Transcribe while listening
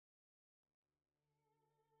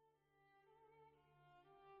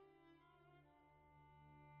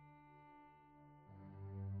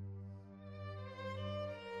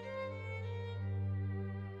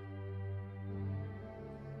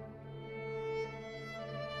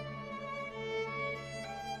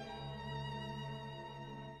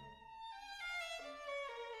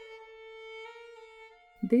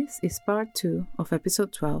This is part 2 of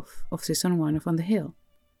episode 12 of season 1 of On the Hill.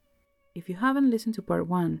 If you haven't listened to part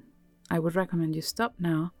 1, I would recommend you stop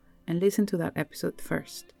now and listen to that episode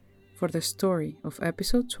first, for the story of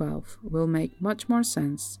episode 12 will make much more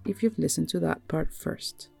sense if you've listened to that part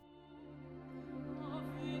first.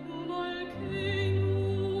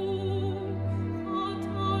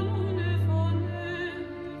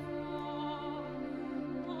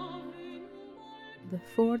 The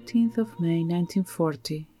 14th of May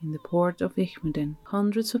 1940, in the port of Igmuden,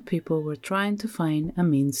 hundreds of people were trying to find a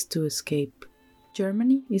means to escape.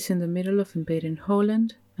 Germany is in the middle of invading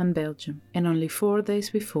Holland and Belgium, and only 4 days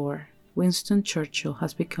before, Winston Churchill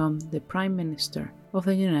has become the Prime Minister of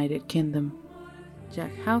the United Kingdom.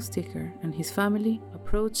 Jacques Goudstikker and his family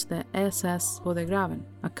approached the SS Bodegraven,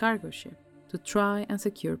 a cargo ship, to try and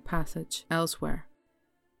secure passage elsewhere.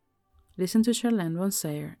 Listen to Charlène von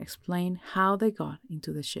Sayer explain how they got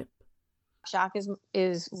into the ship. Jacques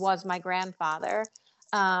was my grandfather,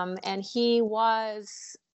 and he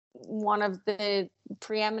was one of the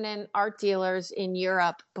preeminent art dealers in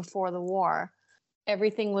Europe before the war.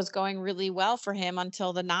 Everything was going really well for him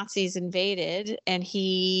until the Nazis invaded, and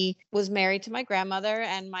he was married to my grandmother,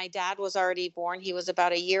 and my dad was already born. He was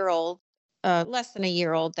about a year old, less than a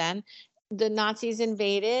year old then. The Nazis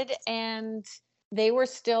invaded, and they were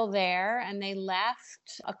still there, and they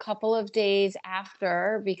left a couple of days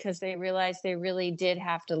after because they realized they really did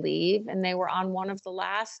have to leave, and they were on one of the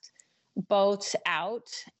last boats out.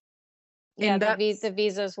 Yeah, the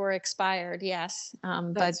visas were expired, yes,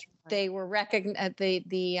 but they were recognized.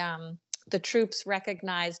 The troops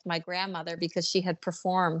recognized my grandmother because she had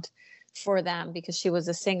performed for them because she was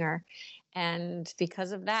a singer, and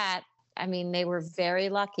because of that, I mean, they were very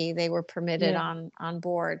lucky. They were permitted on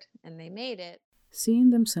board, and they made it. Seeing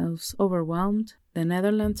themselves overwhelmed, the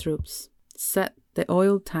Netherlands troops set the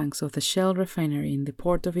oil tanks of the Shell refinery in the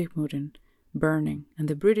port of Igmuden burning, and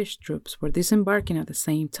the British troops were disembarking at the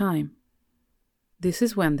same time. This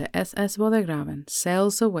is when the SS Bodegraven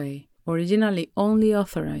sails away, originally only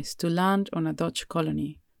authorized to land on a Dutch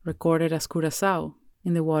colony, recorded as Curaçao,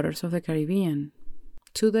 in the waters of the Caribbean.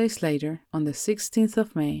 2 days later, on the 16th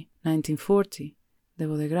of May, 1940, the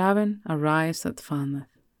Bodegraven arrives at Falmouth.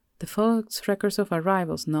 The Folks Records of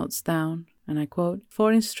Arrivals notes down, and I quote,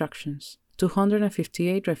 4 instructions,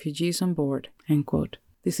 258 refugees on board, end quote.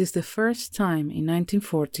 This is the first time in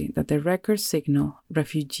 1940 that the records signal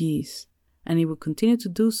refugees, and it will continue to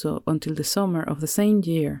do so until the summer of the same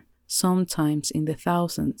year, sometimes in the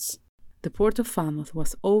thousands. The port of Falmouth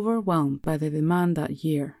was overwhelmed by the demand that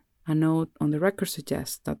year. A note on the record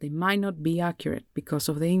suggests that they might not be accurate because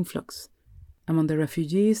of the influx. Among the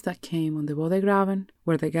refugees that came on the Bodegraven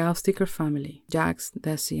were the Goudstikker family, Jacques,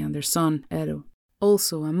 Desi, and their son, Edo.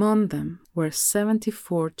 Also among them were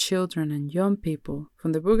 74 children and young people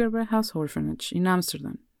from the Bodegraven orphanage in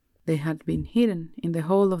Amsterdam. They had been hidden in the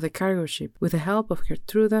hold of the cargo ship with the help of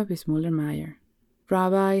Gertruda Wismuller-Meyer.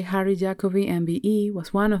 Rabbi Harry Jacobi, MBE,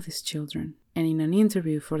 was one of these children, and in an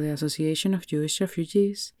interview for the Association of Jewish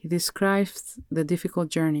Refugees, he describes the difficult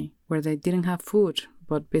journey where they didn't have food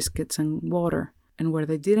but biscuits and water, and where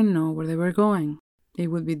they didn't know where they were going. It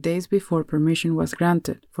would be days before permission was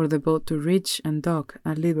granted for the boat to reach and dock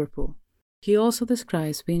at Liverpool. He also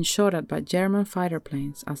describes being shot at by German fighter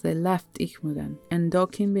planes as they left Igmuden and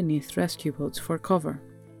docking beneath rescue boats for cover.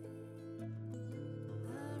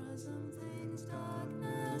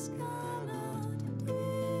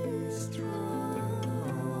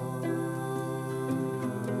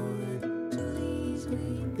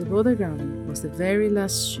 The Bodegraven was the very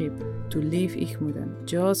last ship to leave Igmuden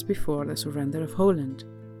just before the surrender of Holland,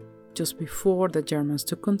 just before the Germans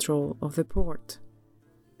took control of the port.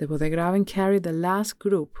 The Bodegraven carried the last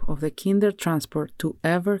group of the Kindertransport to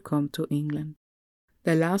ever come to England.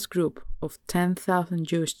 The last group of 10,000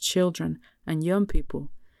 Jewish children and young people,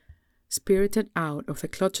 spirited out of the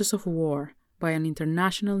clutches of war by an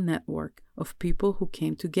international network of people who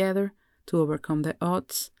came together to overcome the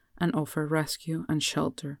odds and offer rescue and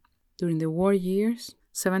shelter. During the war years,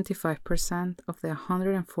 75% of the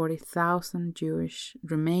 140,000 Jewish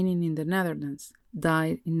remaining in the Netherlands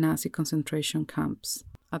died in Nazi concentration camps.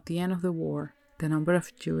 At the end of the war, the number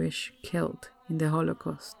of Jewish killed in the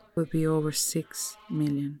Holocaust would be over 6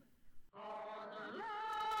 million.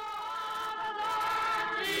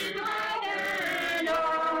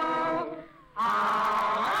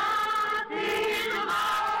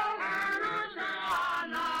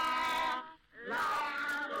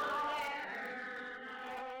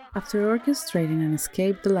 After orchestrating an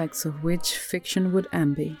escape the likes of which fiction would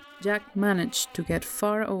envy, Jacques managed to get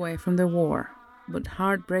far away from the war, but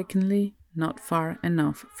heartbreakingly not far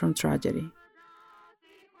enough from tragedy.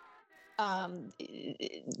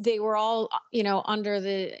 they were all,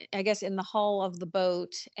 under I guess in the hull of the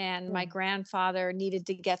boat, and my grandfather needed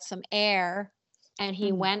to get some air, and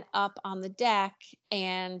he went up on the deck,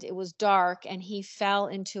 and it was dark, and he fell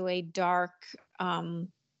into a dark,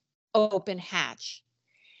 open hatch,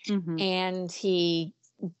 and he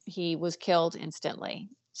was killed instantly.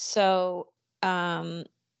 So, my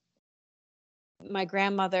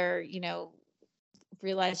grandmother,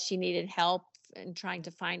 realized she needed help in trying to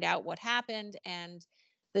find out what happened. And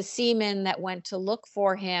the seamen that went to look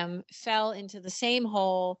for him fell into the same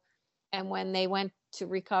hole. And when they went to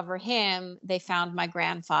recover him, they found my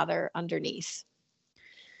grandfather underneath.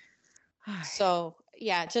 So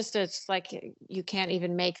yeah, it's like you can't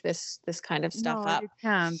even make this kind of stuff up. You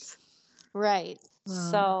can't. Right.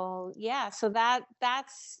 So yeah, so that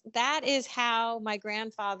is how my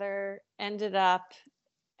grandfather ended up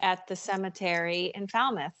at the cemetery in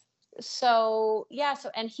Falmouth. So yeah,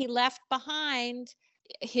 and he left behind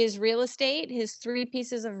his real estate, his 3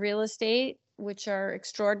 pieces of real estate, which are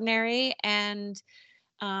extraordinary, and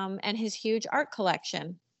his huge art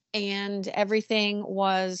collection. And everything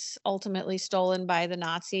was ultimately stolen by the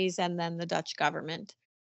Nazis and then the Dutch government.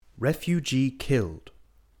 Refugee killed.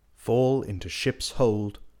 Fall into ship's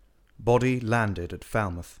hold. Body landed at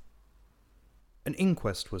Falmouth. An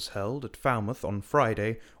inquest was held at Falmouth on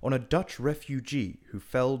Friday on a Dutch refugee who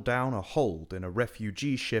fell down a hold in a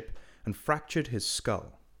refugee ship and fractured his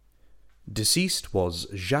skull. Deceased was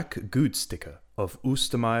Jacques Goudstikker of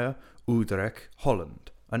Oostermeer, Utrecht, Holland,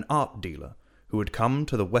 an art dealer who had come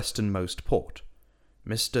to the westernmost port.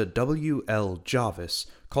 Mr. W. L. Jarvis,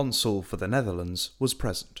 consul for the Netherlands, was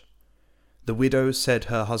present. The widow said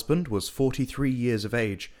her husband was 43 years of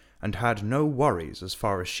age and had no worries as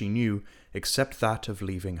far as she knew, except that of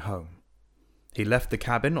leaving home. He left the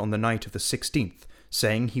cabin on the night of the 16th,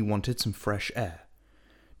 saying he wanted some fresh air.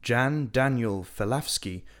 Jan Daniel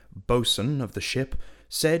Felafsky, boatswain of the ship,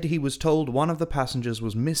 said he was told one of the passengers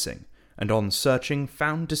was missing, and on searching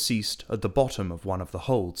found deceased at the bottom of one of the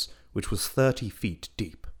holds, which was 30 feet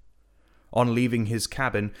deep. On leaving his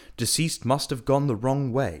cabin, deceased must have gone the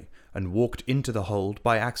wrong way and walked into the hold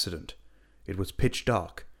by accident. It was pitch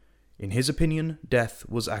dark. In his opinion, death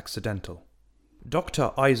was accidental.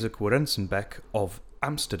 Dr. Isaac Worensenbeck of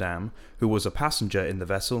Amsterdam, who was a passenger in the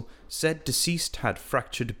vessel, said deceased had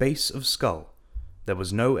fractured base of skull. There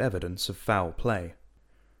was no evidence of foul play.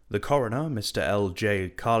 The coroner, Mr. L. J.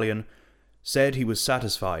 Carlian, said he was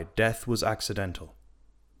satisfied death was accidental.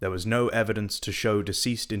 There was no evidence to show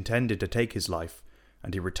deceased intended to take his life,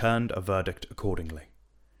 and he returned a verdict accordingly.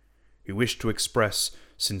 He wished to express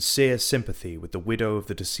sincere sympathy with the widow of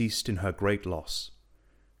the deceased in her great loss.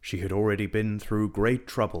 She had already been through great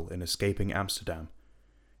trouble in escaping Amsterdam.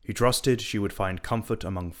 He trusted she would find comfort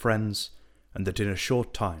among friends, and that in a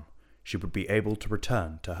short time she would be able to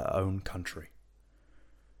return to her own country.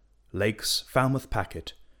 Lakes, Falmouth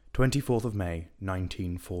Packet, 24th of May,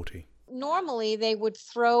 1940. Normally they would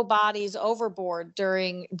throw bodies overboard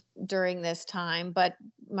during this time, but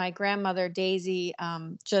my grandmother Daisy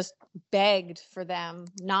just begged for them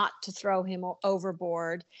not to throw him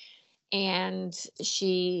overboard, and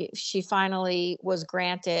she finally was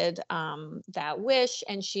granted that wish,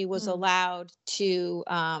 and she was allowed to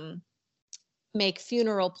make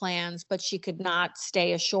funeral plans, but she could not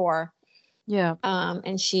stay ashore. Yeah.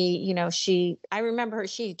 And I remember her,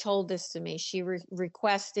 she told this to me. She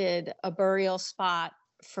requested a burial spot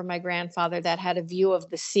for my grandfather that had a view of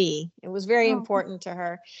the sea. It was very important to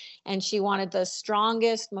her. And she wanted the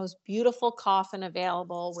strongest, most beautiful coffin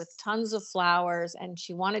available with tons of flowers. And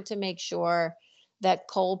she wanted to make sure that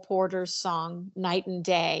Cole Porter's song, Night and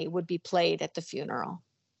Day, would be played at the funeral.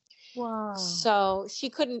 Wow. So she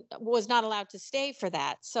was not allowed to stay for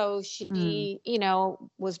that. So she,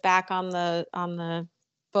 was back on the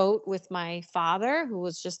boat with my father, who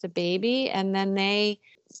was just a baby. And then they,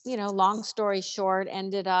 long story short,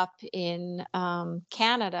 ended up in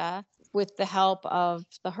Canada with the help of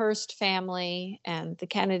the Hearst family and the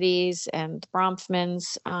Kennedys and the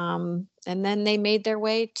Bronfmans. And then they made their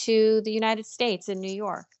way to the United States in New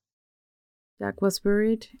York. Jack was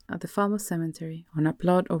buried at the Falmouth Cemetery on a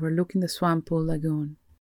plot overlooking the Swamppool Lagoon.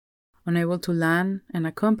 Unable to land and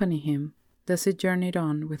accompany him, Desi journeyed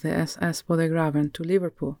on with the SS Bodegraven to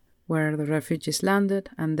Liverpool, where the refugees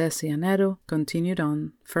landed, and Desi and Edo continued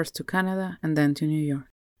on, first to Canada and then to New York.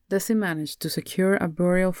 Desi managed to secure a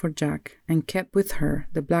burial for Jack and kept with her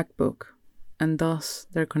the Black Book, and thus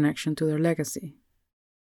their connection to their legacy.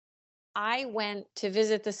 I went to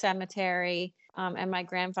visit the cemetery and my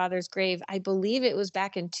grandfather's grave. I believe it was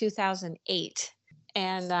back in 2008.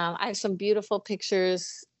 And I have some beautiful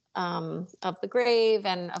pictures of the grave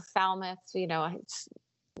and of Falmouth. It's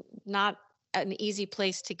not an easy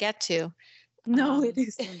place to get to. No, it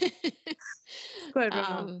isn't. Quite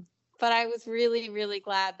remote. But I was really, really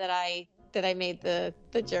glad that I made the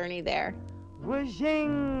journey there.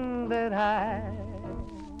 Wishing that I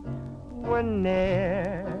were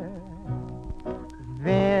near,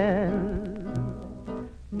 then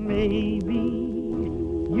maybe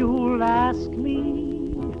you'll ask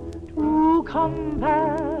me to come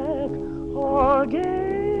back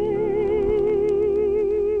again.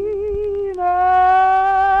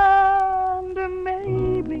 And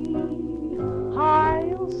maybe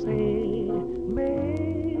I'll say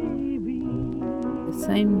maybe. The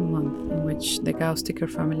same month in which the Goudstikker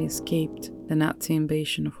family escaped the Nazi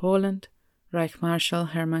invasion of Holland, Reich Marshal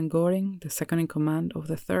Hermann Göring, the second in command of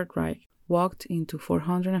the Third Reich, walked into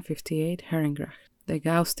 458 Herengracht, the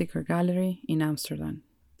Goudstikker Gallery in Amsterdam.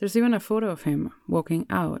 There's even a photo of him walking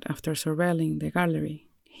out after surveilling the gallery.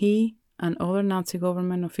 He and other Nazi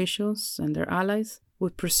government officials and their allies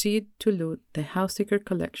would proceed to loot the Goudstikker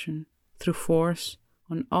collection through force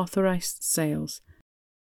on authorized sales.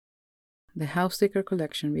 The Goudstikker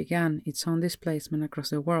Collection began its own displacement across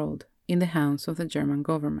the world in the hands of the German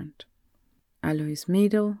government. Alois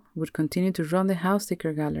Miedel would continue to run the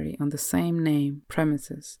Goudstikker Gallery on the same name,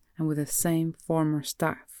 premises, and with the same former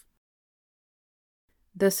staff.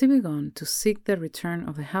 Thus he began to seek the return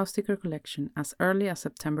of the Goudstikker Collection as early as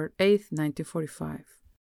September 8, 1945.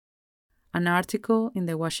 An article in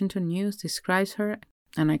the Washington News describes her,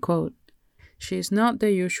 and I quote, "She is not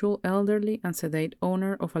the usual elderly and sedate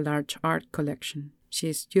owner of a large art collection. She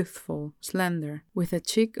is youthful, slender, with the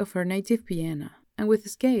cheek of her native Vienna, and with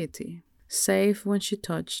its gaiety, save when she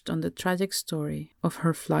touched on the tragic story of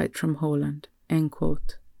her flight from Holland." End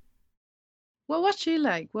quote. What was she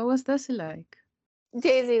like? What was Daisy like?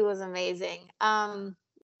 Daisy was amazing.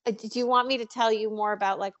 Do you want me to tell you more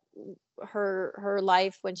about like her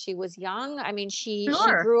life when she was young? I mean, she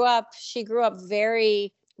grew up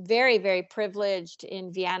very, very, very privileged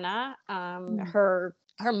in Vienna. Her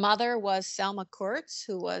mother was Selma Kurz,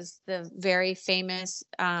 who was the very famous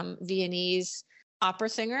Viennese opera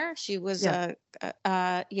singer. She was and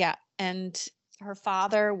her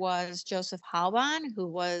father was Joseph Halban, who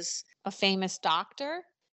was a famous doctor.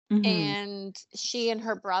 Mm-hmm. And she and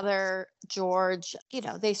her brother George,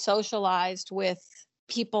 they socialized with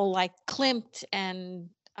people like Klimt and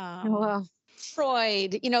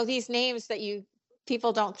Freud. These names that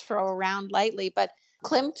people don't throw around lightly, but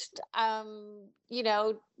Klimt,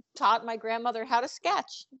 taught my grandmother how to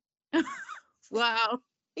sketch. Wow.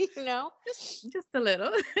 Just a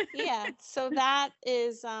little. Yeah. So that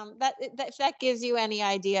is that gives you any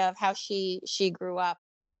idea of how she grew up.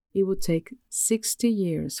 It would take 60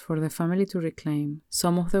 years for the family to reclaim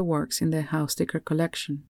some of the works in the Goudstikker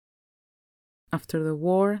collection. After the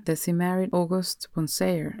war, Desi married August von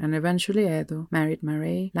Sayer, and eventually Edo married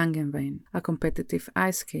Marie Langenwein, a competitive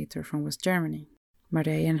ice skater from West Germany.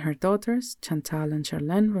 Marie and her daughters, Chantal and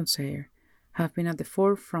Charlène von Sayer, have been at the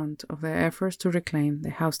forefront of the efforts to reclaim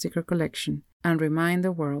the Goudstikker collection and remind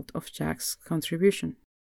the world of Jacques' contribution.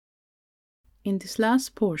 In this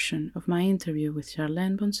last portion of my interview with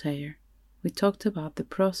Charlène von Sayer, we talked about the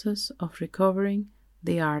process of recovering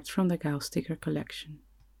the art from the Goudstikker collection.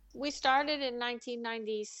 We started in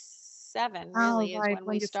 1997, really, is when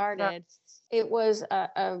we started. It was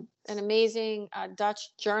an amazing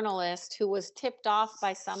Dutch journalist who was tipped off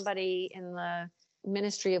by somebody in the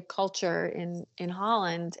Ministry of Culture in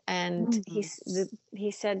Holland. And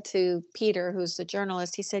he said to Peter, who's the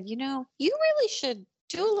journalist, he said, you really should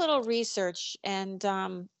do a little research and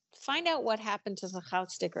find out what happened to the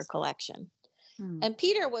Goudstikker collection. And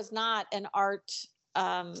Peter was not an art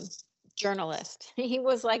journalist. He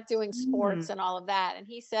was like doing sports and all of that. And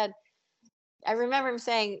he said, I remember him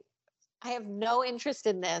saying, I have no interest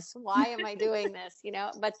in this. Why am I doing this?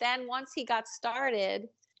 But then once he got started,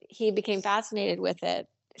 he became fascinated with it.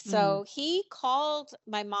 So he called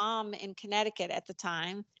my mom in Connecticut at the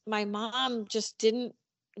time. My mom just didn't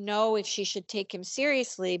know if she should take him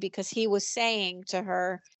seriously because he was saying to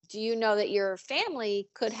her, do you know that your family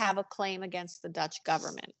could have a claim against the Dutch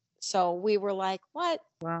government? So we were like, what?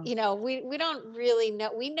 Wow. We don't really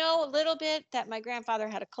know. We know a little bit that my grandfather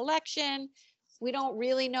had a collection. We don't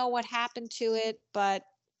really know what happened to it, but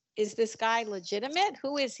is this guy legitimate?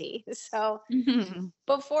 Who is he? So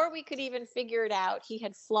before we could even figure it out, he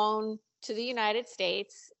had flown to the United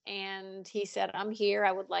States and he said, I'm here.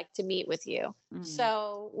 I would like to meet with you.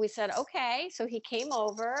 So we said, okay. So he came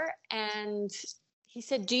over and he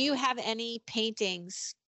said, do you have any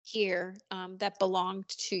paintings here that belonged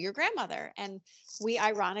to your grandmother? And we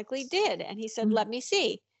ironically did. And he said, let me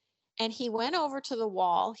see. And he went over to the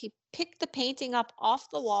wall. He picked the painting up off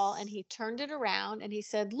the wall and he turned it around and he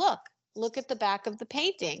said, look at the back of the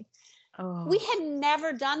painting. We Oh, had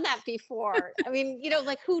never done that before. I mean,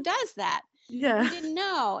 like who does that? yeah. We didn't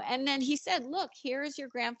know. And then he said, look, here's your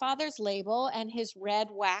grandfather's label and his red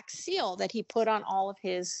wax seal that he put on all of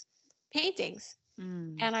his paintings.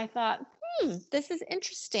 And I thought, this is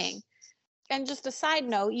interesting. And just a side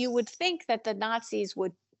note, you would think that the Nazis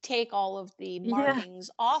would take all of the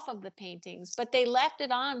markings off of the paintings, but they left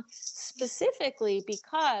it on specifically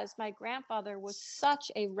because my grandfather was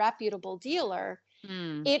such a reputable dealer.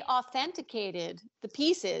 It authenticated the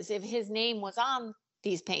pieces if his name was on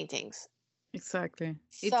these paintings. Exactly.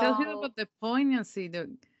 It tells you about the poignancy,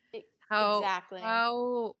 Exactly.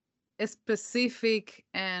 how specific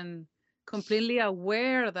and completely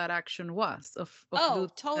aware that action was of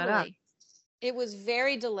totally. It was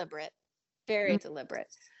very deliberate, very deliberate.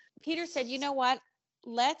 Peter said, you know what,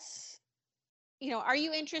 let's, are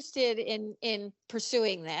you interested in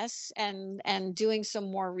pursuing this and doing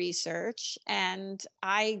some more research? And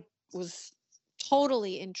I was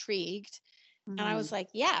totally intrigued. And I was like,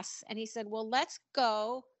 yes. And he said, well, let's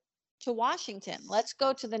go to Washington. Let's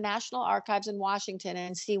go to the National Archives in Washington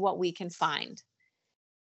and see what we can find.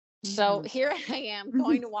 So here I am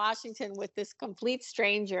going to Washington with this complete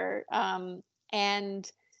stranger. And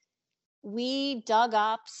we dug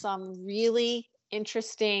up some really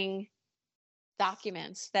interesting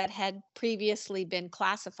documents that had previously been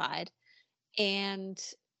classified. And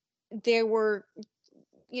there were,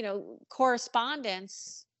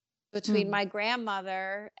 correspondence between my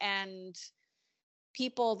grandmother and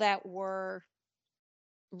people that were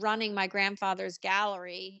running my grandfather's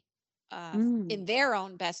gallery in their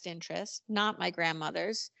own best interest, not my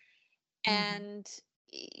grandmother's. And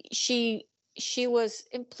she was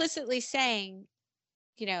implicitly saying,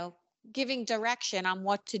 giving direction on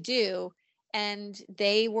what to do. And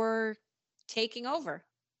they were taking over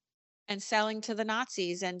and selling to the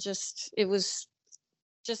Nazis. And it was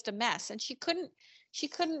just a mess. And she couldn't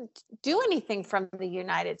do anything from the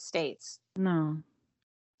United States. No.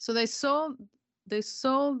 So they sold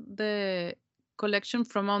the collection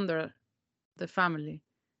from under the family.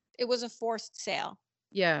 It was a forced sale.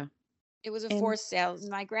 Yeah. It was a forced sale.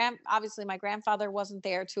 Obviously my grandfather wasn't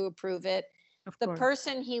there to approve it. The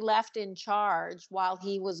person he left in charge while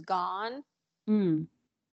he was gone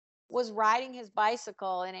was riding his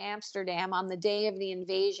bicycle in Amsterdam on the day of the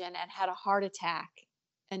invasion and had a heart attack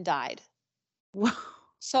and died. Wow.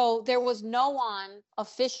 So there was no one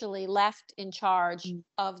officially left in charge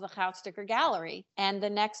of the Goudstikker Gallery. And the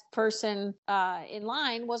next person in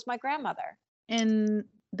line was my grandmother. And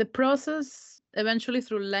the process, eventually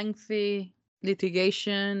through lengthy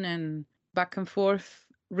litigation and back and forth,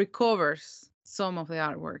 recovers some of the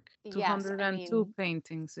artwork. 202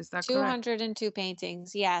 paintings, is that correct? 202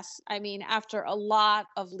 paintings, yes. I mean, after a lot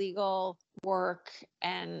of legal work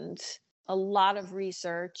and a lot of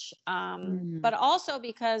research, but also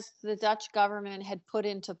because the Dutch government had put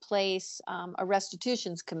into place a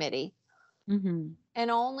restitutions committee. And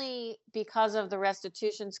only because of the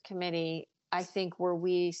restitutions committee, I think, were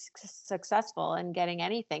we successful in getting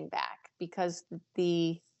anything back, because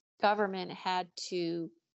the government had to,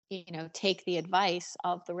 take the advice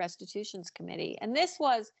of the restitutions committee. And this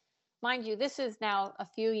was, mind you, this is now a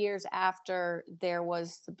few years after there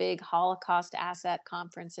was the big Holocaust Asset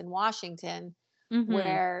Conference in Washington,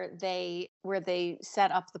 where they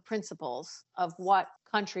set up the principles of what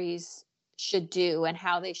countries should do and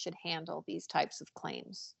how they should handle these types of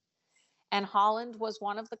claims. And Holland was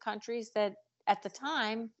one of the countries that at the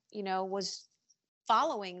time, was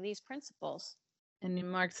following these principles. And it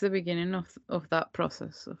marks the beginning of that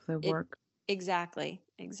process of the work. Exactly.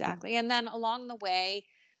 And then along the way,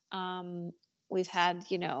 we've had,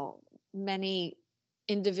 many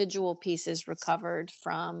individual pieces recovered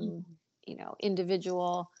from,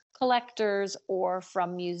 individual collectors or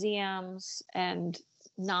from museums, and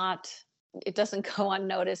it doesn't go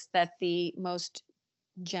unnoticed that the most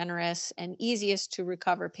generous and easiest to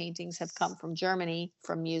recover paintings have come from Germany,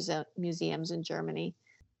 from museums in Germany.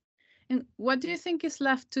 And what do you think is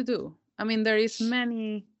left to do? I mean, there is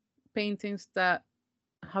many paintings that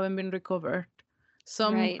haven't been recovered.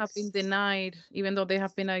 Some have been denied, even though they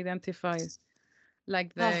have been identified,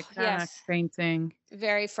 like the Kanak painting.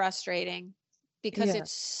 Very frustrating, because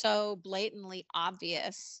it's so blatantly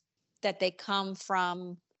obvious that they come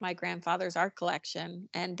from my grandfather's art collection,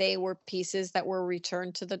 and they were pieces that were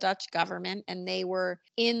returned to the Dutch government, and they were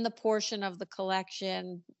in the portion of the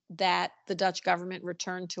collection that the Dutch government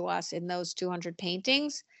returned to us in those 200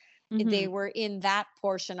 paintings. They were in that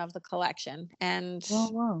portion of the collection. And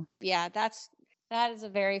that's That is a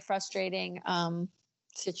very frustrating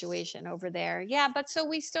situation over there. Yeah, but so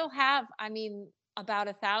we still have, I mean, about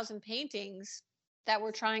 1,000 paintings that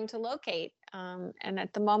we're trying to locate. And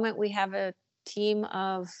at the moment, we have a team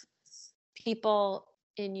of people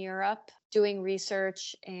in Europe doing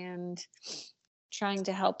research and trying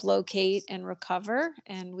to help locate and recover.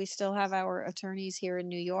 And we still have our attorneys here in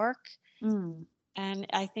New York. And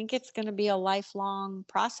I think it's going to be a lifelong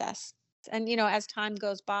process. And, as time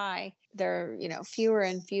goes by, there are, fewer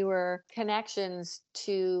and fewer connections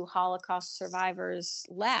to Holocaust survivors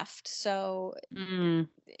left. So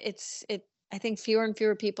I think fewer and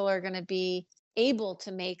fewer people are going to be able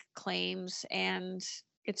to make claims, and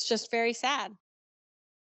it's just very sad.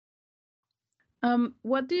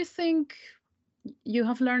 What do you think you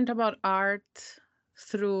have learned about art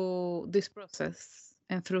through this process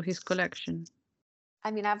and through his collection? I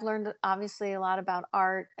mean, I've learned obviously a lot about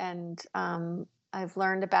art, and I've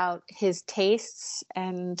learned about his tastes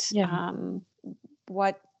and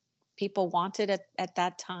what people wanted at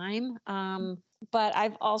that time. But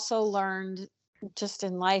I've also learned just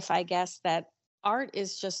in life, I guess, that art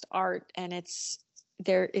is just art, and it's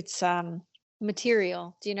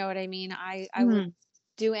material. Do you know what I mean? I would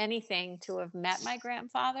do anything to have met my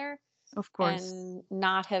grandfather, of course, and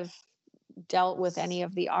not have dealt with any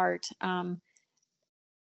of the art.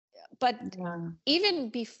 But even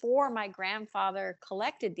before my grandfather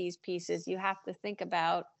collected these pieces, you have to think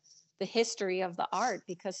about the history of the art,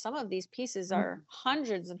 because some of these pieces are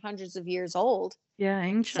hundreds and hundreds of years old. Yeah,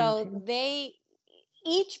 ancient. So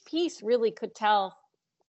each piece really could tell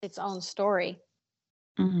its own story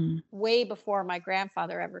way before my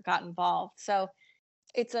grandfather ever got involved. So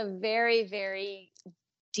it's a very, very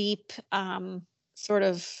deep sort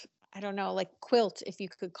of, I don't know, like quilt, if you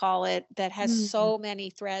could call it, that has so many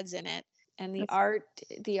threads in it. And the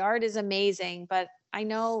art is amazing. But I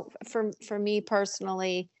know for me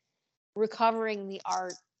personally, recovering the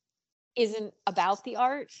art isn't about the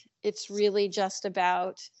art. It's really just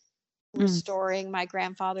about restoring my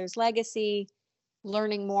grandfather's legacy,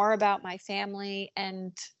 learning more about my family,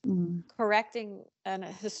 and correcting a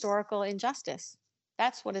historical injustice.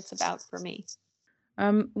 That's what it's about for me.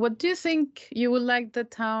 What do you think you would like the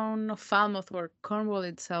town of Falmouth or Cornwall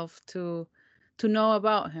itself to know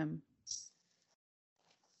about him?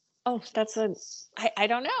 Oh, I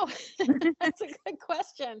don't know. That's a good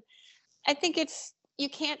question. I think you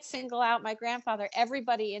can't single out my grandfather.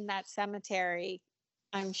 Everybody in that cemetery,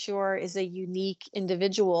 I'm sure, is a unique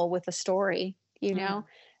individual with a story,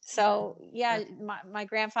 So yeah, my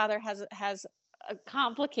grandfather has a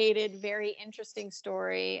complicated, very interesting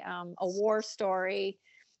story, a war story,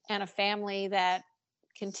 and a family that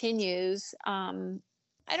continues.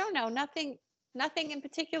 I don't know, nothing in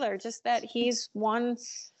particular, just that he's one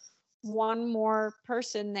more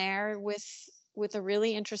person there with a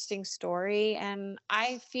really interesting story. And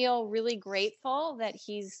I feel really grateful that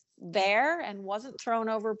he's there and wasn't thrown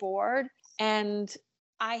overboard. And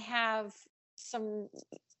I have some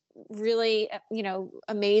really,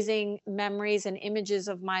 amazing memories and images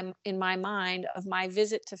in my mind of my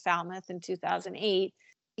visit to Falmouth in 2008,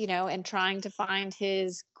 and trying to find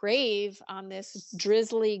his grave on this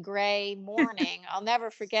drizzly gray morning. I'll never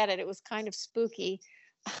forget it. It was kind of spooky.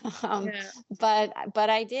 But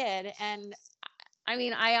I did. And I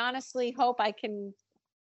mean, I honestly hope I can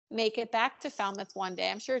make it back to Falmouth one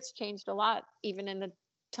day. I'm sure it's changed a lot, even in the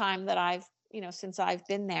time that I've, since I've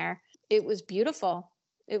been there. It was beautiful.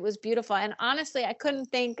 It was beautiful. And honestly, I couldn't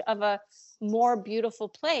think of a more beautiful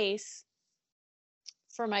place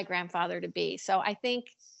for my grandfather to be. So I think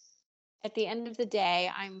at the end of the day,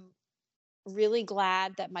 I'm really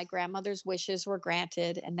glad that my grandmother's wishes were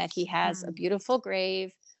granted, and that he has a beautiful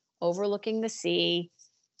grave overlooking the sea,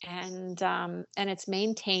 and it's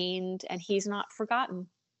maintained, and he's not forgotten.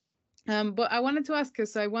 But I wanted to ask you,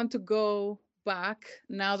 so I want to go back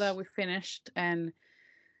now that we finished and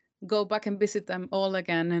go back and visit them all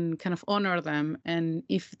again and kind of honor them. And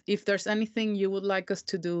if there's anything you would like us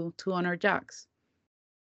to do to honor Jacques.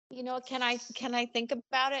 Can I think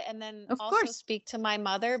about it and then of also course speak to my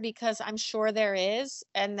mother, because I'm sure there is,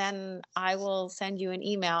 and then I will send you an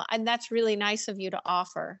email. And that's really nice of you to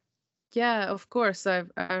offer. Yeah, of course. I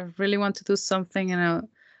really want to do something, and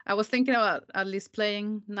I was thinking about at least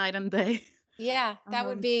playing night and day. Yeah, that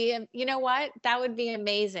would be, you know what? That would be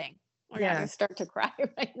amazing. I'm going to start to cry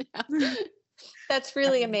right now. That's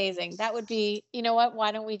really amazing. That would be, you know what?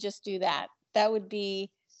 Why don't we just do that? That would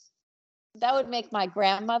make my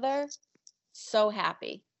grandmother so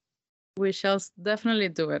happy. We shall definitely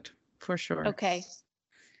do it for sure. Okay.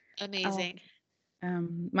 Amazing.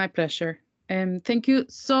 My pleasure. Thank you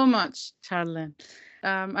so much, Charlène.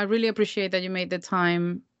 I really appreciate that you made the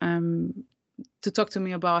time to talk to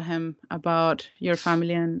me about him, about your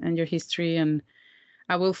family and your history. And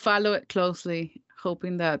I will follow it closely,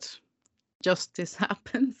 hoping that justice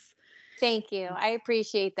happens. Thank you. I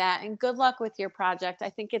appreciate that. And good luck with your project. I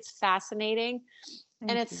think it's fascinating.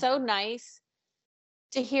 Thank and it's you. so nice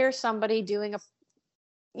to hear somebody doing a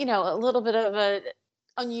little bit of a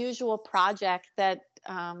unusual project that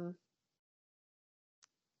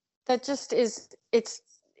that just is,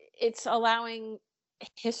 it's allowing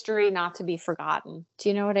history not to be forgotten. Do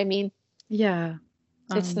you know what I mean? Yeah.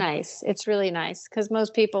 It's nice. It's really nice because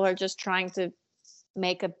most people are just trying to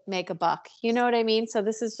make a buck. You know what I mean? So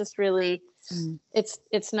this is just really,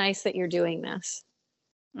 it's nice that you're doing this.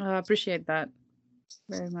 I appreciate that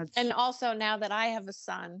very much. And also now that I have a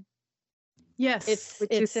son, yes,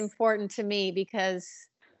 it's important to me because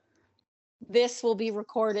this will be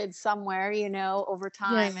recorded somewhere, over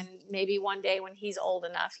time. Yeah. And maybe one day when he's old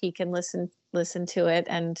enough, he can listen to it.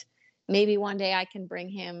 And maybe one day I can bring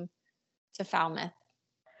him to Falmouth.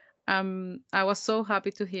 I was so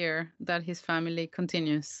happy to hear that his family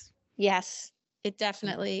continues. Yes, it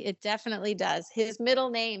definitely does. His middle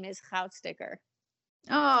name is Goudstikker.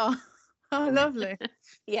 Oh, lovely.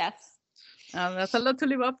 Yes. That's a lot to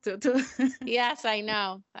live up to too. Yes, I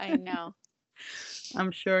know.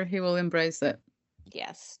 I'm sure he will embrace it.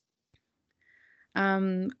 Yes.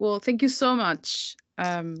 Well, thank you so much.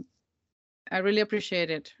 I really appreciate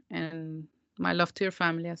it, and my love to your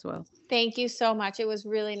family as well. Thank you so much. It was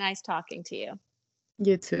really nice talking to you.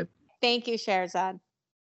 You too. Thank you, Sherezade.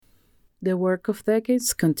 The work of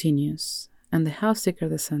decades continues, and the Goudstikker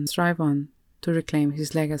descendants strive on to reclaim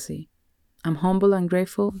his legacy. I'm humble and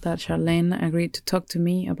grateful that Charlène agreed to talk to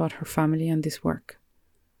me about her family and this work.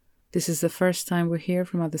 This is the first time we hear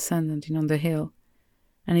from a descendant in On the Hill,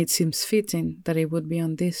 and it seems fitting that it would be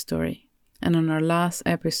on this story and on our last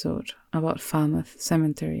episode about Falmouth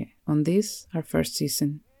Cemetery on this, our first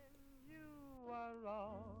season.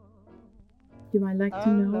 You might like to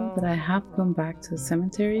know that I have gone back to the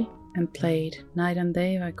cemetery and played Night and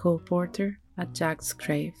Day by Cole Porter at Jack's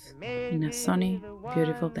grave in a sunny,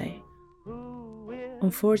 beautiful day.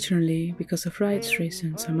 Unfortunately, because of rights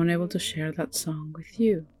reasons, I'm unable to share that song with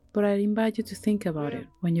you, but I invite you to think about it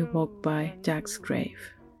when you walk by Jack's grave.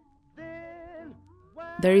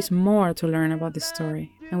 There is more to learn about this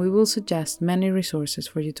story, and we will suggest many resources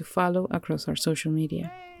for you to follow across our social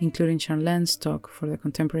media, including Charlene's talk for the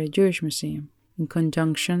Contemporary Jewish Museum, in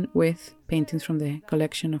conjunction with paintings from the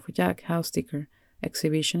collection of Jacques Goudstikker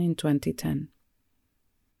exhibition in 2010.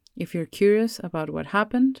 If you're curious about what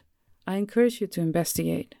happened, I encourage you to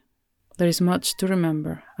investigate. There is much to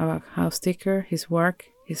remember about Goudstikker, his work,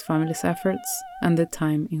 his family's efforts, and the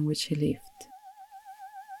time in which he lived.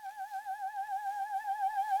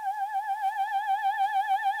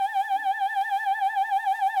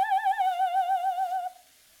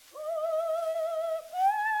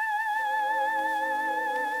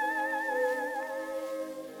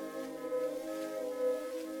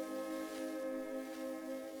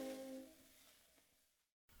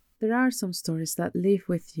 There are some stories that live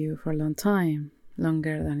with you for a long time,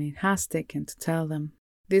 longer than it has taken to tell them.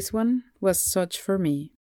 This one was such for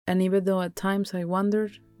me, and even though at times I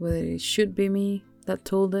wondered whether it should be me that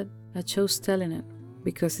told it, I chose telling it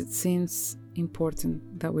because it seems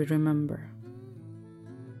important that we remember.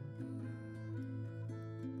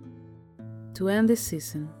 To end this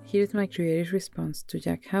season, here's my creative response to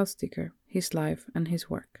Jacques Goudstikker, his life and his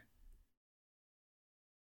work.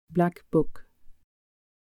 Black Book.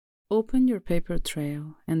 Open your paper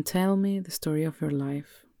trail and tell me the story of your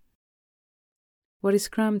life. What is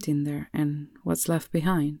crammed in there and what's left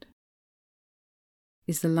behind?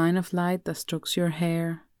 Is the line of light that strokes your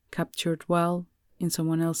hair captured well in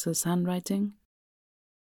someone else's handwriting?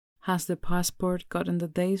 Has the passport gotten the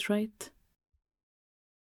days right?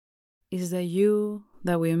 Is the you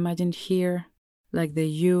that we imagined here like the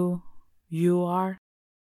you are?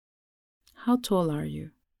 How tall are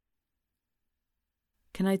you?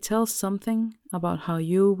 Can I tell something about how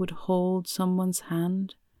you would hold someone's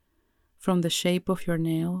hand from the shape of your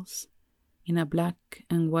nails in a black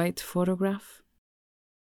and white photograph?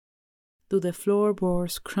 Do the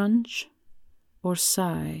floorboards crunch or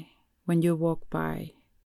sigh when you walk by?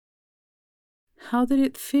 How did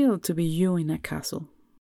it feel to be you in a castle?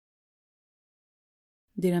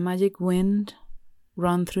 Did a magic wind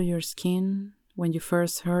run through your skin when you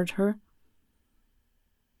first heard her?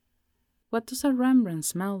 What does a Rembrandt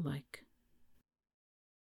smell like?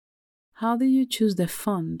 How did you choose the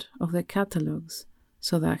font of the catalogues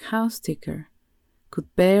so that Goudstikker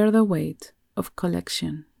could bear the weight of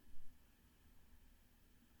collection?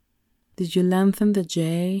 Did you lengthen the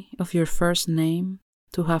J of your first name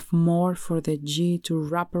to have more for the G to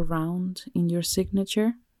wrap around in your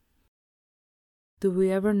signature? Do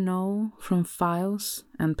we ever know from files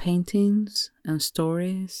and paintings and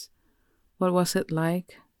stories what was it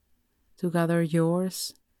like to gather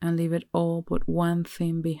yours and leave it all but one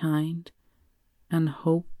thing behind, and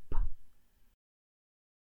hope?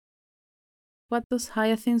 What does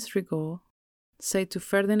Hyacinth Rigaud say to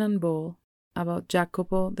Ferdinand Ball about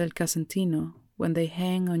Jacopo del Casentino when they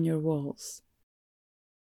hang on your walls?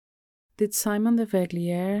 Did Simon de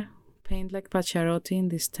Vergliere paint like Pacciarotti in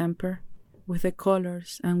distemper, with the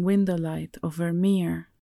colors and window light of Vermeer?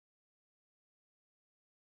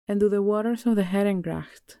 And do the waters of the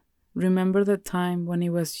Herengracht remember the time when it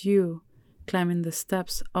was you climbing the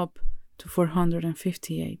steps up to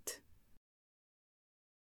 458?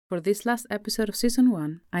 For this last episode of Season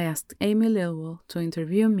 1, I asked Amy Lilwell to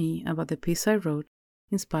interview me about the piece I wrote,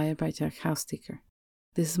 inspired by Jacques Goudstikker.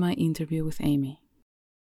 This is my interview with Amy.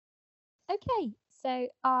 Okay, so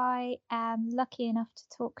I am lucky enough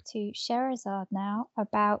to talk to Sherezade now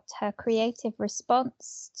about her creative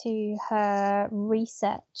response to her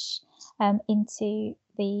research into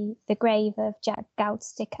the grave of Jacques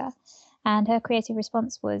Goudstikker, and her creative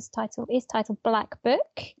response is titled Black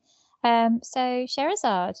Book. So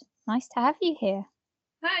Sherezade, nice to have you here.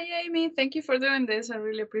 Hi, Amy. Thank you for doing this. I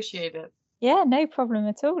really appreciate it. Yeah, no problem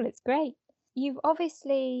at all. It's great. You were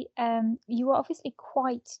obviously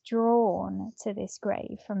quite drawn to this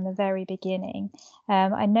grave from the very beginning.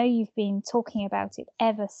 I know you've been talking about it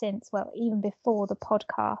ever since, well, even before the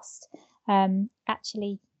podcast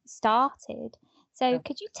actually started. So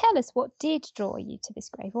could you tell us what did draw you to this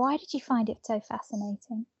grave? Why did you find it so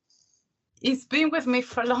fascinating? It's been with me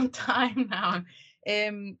for a long time now.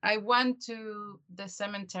 I went to the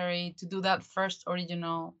cemetery to do that first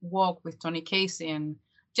original walk with Tony Casey and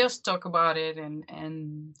just talk about it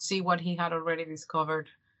and see what he had already discovered.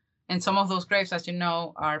 And some of those graves, as you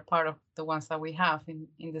know, are part of the ones that we have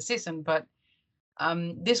in the season. But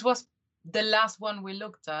this was the last one we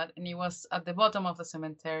looked at, and it was at the bottom of the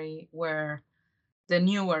cemetery where the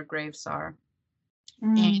newer graves are.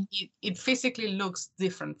 And it physically looks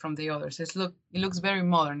different from the others. It looks very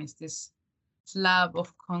modern. It's this slab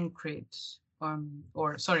of concrete,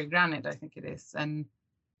 granite, I think it is. And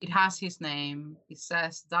it has his name. It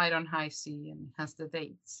says died on high sea, and it has the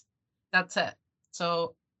dates. That's it.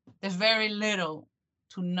 So there's very little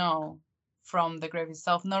to know from the grave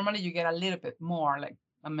itself. Normally you get a little bit more, like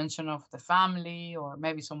a mention of the family or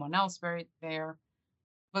maybe someone else buried there.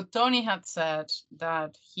 But Tony had said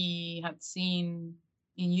that he had seen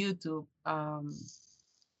in YouTube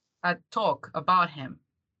a talk about him,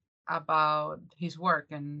 about his work,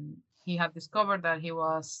 and he had discovered that he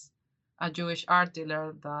was a Jewish art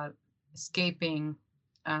dealer that, escaping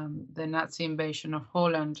the Nazi invasion of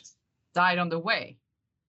Holland, died on the way.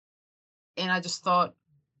 And I just thought,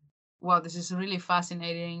 wow, this is really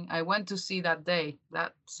fascinating. I went to see that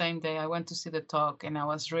same day, I went to see the talk, and I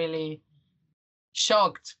was really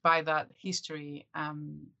shocked by that history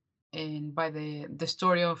and by the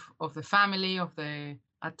story of the family, of the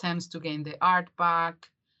attempts to gain the art back.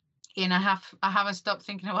 And I haven't stopped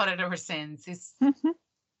thinking about it ever since. It's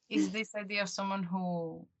this idea of someone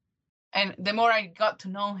who, and the more I got to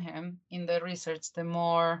know him in the research, the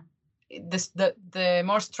more the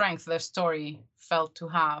more strength the story felt to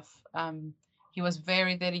have. He was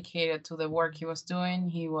very dedicated to the work he was doing.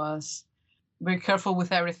 He was very careful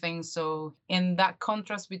with everything. So in that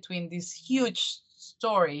contrast between this huge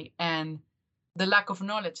story and the lack of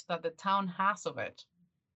knowledge that the town has of it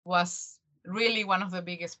was really one of the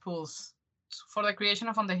biggest pulls for the creation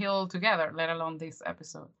of On the Hill altogether, let alone this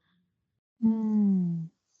episode.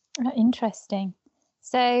 Interesting.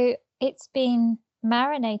 So it's been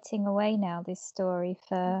marinating away now, this story,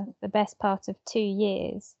 for the best part of 2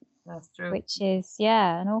 years. That's true. Which is,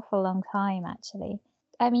 an awful long time, actually.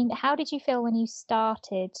 I mean, how did you feel when you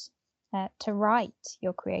started to write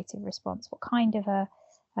your creative response? What kind of a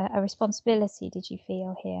responsibility did you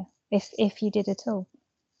feel here, if you did at all?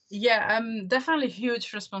 Yeah, definitely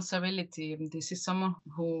huge responsibility. This is someone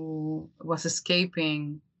who was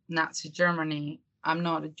escaping Nazi Germany. I'm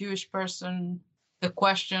not a Jewish person. The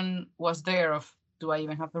question was there of, do I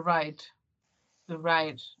even have the right to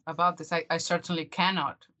write about this? I certainly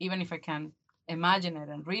cannot, even if I can imagine it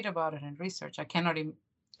and read about it and research. I cannot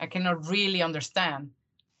really understand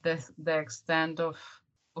the extent of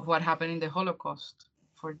what happened in the Holocaust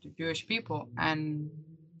for the Jewish people. And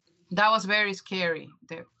that was very scary.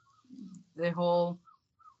 The whole,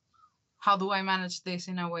 how do I manage this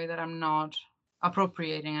in a way that I'm not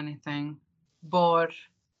appropriating anything? But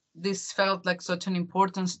this felt like such an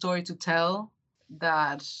important story to tell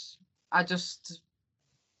that I just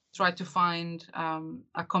tried to find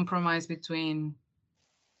a compromise between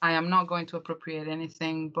I am not going to appropriate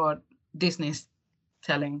anything but Disney's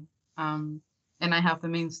telling, and I have the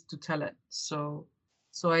means to tell it. So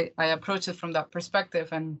I approach it from that perspective.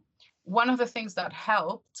 And one of the things that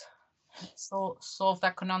helped solve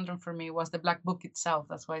that conundrum for me was the Black Book itself.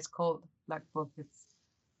 That's why it's called Black Book. It's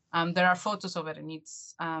there are photos of it, and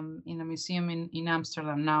it's in a museum in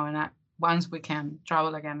Amsterdam now. And once we can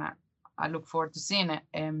travel again, I look forward to seeing it.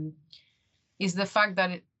 Is the fact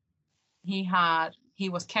that he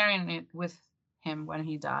was carrying it with him when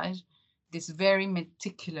he died, this very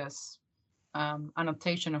meticulous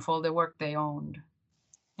annotation of all the work they owned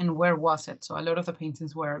and where was it. So a lot of the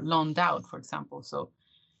paintings were loaned out, for example. So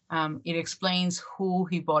it explains who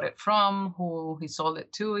he bought it from, who he sold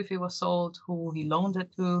it to if it was sold, who he loaned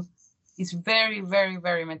it to. It's very, very,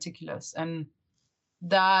 very meticulous. And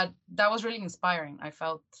that was really inspiring. I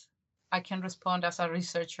felt I can respond as a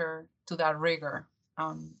researcher to that rigor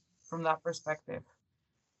from that perspective.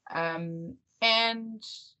 And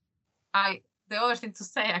the other thing to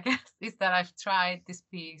say, I guess, is that I've tried this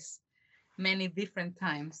piece many different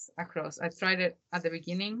times across. I tried it at the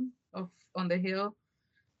beginning of On the Hill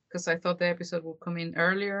because I thought the episode would come in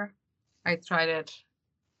earlier. I tried it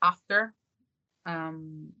after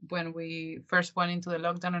when we first went into the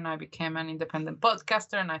lockdown and I became an independent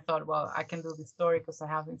podcaster, and I thought, well, I can do this story because I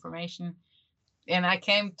have information. And I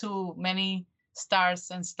came to many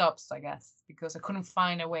starts and stops, I guess, because I couldn't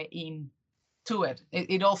find a way in to it.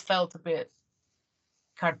 It all felt a bit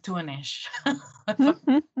cartoonish,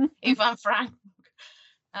 if I'm frank.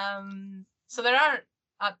 So there are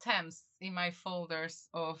attempts in my folders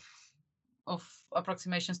of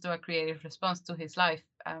approximations to a creative response to his life.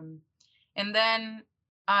 And then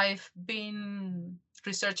I've been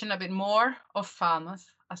researching a bit more of Falmouth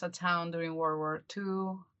as a town during World War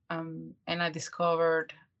II. And I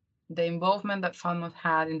discovered the involvement that Falmouth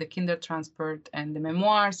had in the Kindertransport and the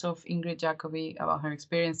memoirs of Ingrid Jacobi about her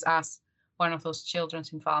experience as one of those children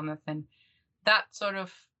in Falmouth. And that sort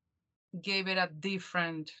of gave it a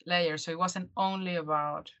different layer. So it wasn't only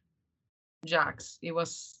about Jacques, it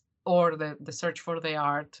was, or the search for the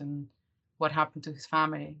art and what happened to his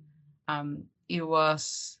family. It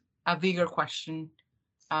was a bigger question.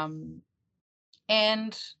 And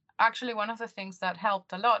actually, one of the things that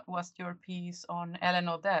helped a lot was your piece on Ellen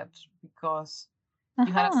Odette, because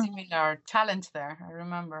you had a similar challenge there, I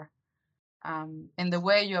remember. And the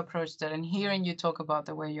way you approached it, and hearing you talk about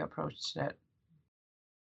the way you approached it,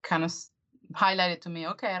 kind of highlighted to me,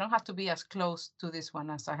 okay, I don't have to be as close to this one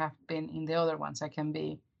as I have been in the other ones.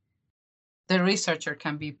 The researcher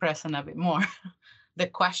can be present a bit more. The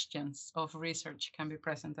questions of research can be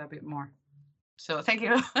present a bit more. So thank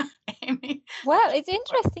you, Amy. Well, it's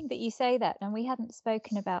interesting that you say that, and we hadn't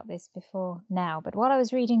spoken about this before now, but while I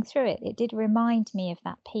was reading through it, it did remind me of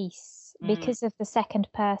that piece because of the second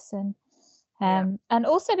person, and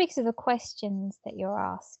also because of the questions that you're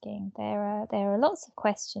asking. There are lots of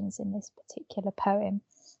questions in this particular poem.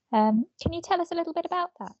 Can you tell us a little bit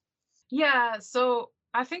about that? Yeah, so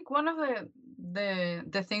I think one of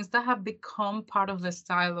the things that have become part of the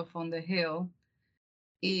style of On the Hill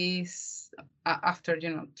is after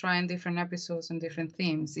trying different episodes and different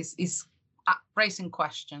themes is raising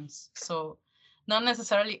questions. So not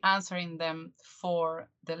necessarily answering them for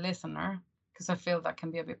the listener, because I feel that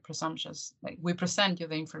can be a bit presumptuous. Like, we present you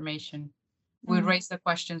the information, we raise the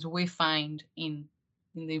questions we find in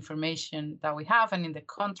the information that we have and in the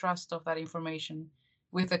contrast of that information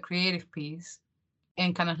with the creative piece,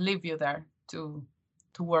 and kind of leave you there to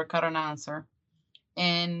work out an answer.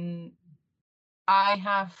 And I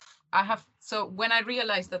have so when I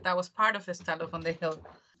realized that was part of the style of On the Hill,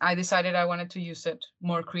 I decided I wanted to use it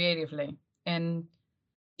more creatively. And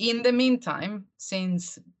in the meantime,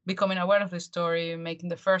 since becoming aware of the story, making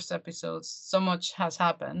the first episodes, so much has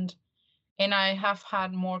happened. And I have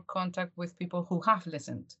had more contact with people who have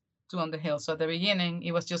listened to On the Hill. So at the beginning,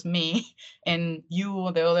 it was just me and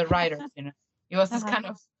you, the other writers, It was this kind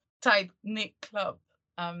of tight-knit club.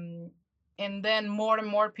 And then more and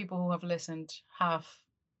more people who have listened have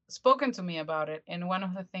spoken to me about it. And one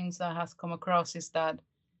of the things that has come across is that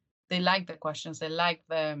they like the questions. They like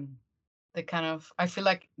the kind of, I feel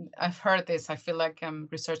like I've heard this. I feel like I'm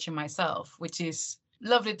researching myself, which is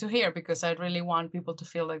lovely to hear, because I really want people to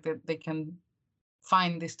feel like that they can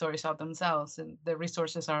find these stories out themselves, and the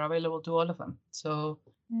resources are available to all of them. So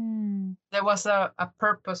there was a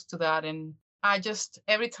purpose to that. And I just,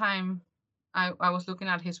 every time I was looking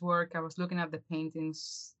at his work, I was looking at the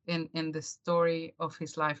paintings, in the story of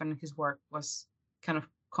his life, and his work was kind of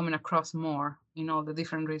coming across more in all the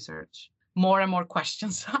different research. More and more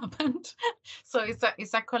questions happened. So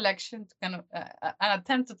it's a collection to kind of an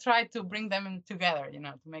attempt to try to bring them together,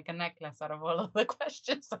 to make a necklace out of all of the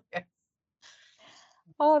questions, I guess.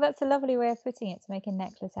 Oh, that's a lovely way of putting it, to make a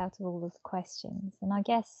necklace out of all of the questions. And I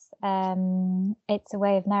guess it's a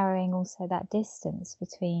way of narrowing also that distance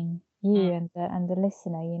between you and the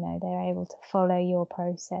listener. They're able to follow your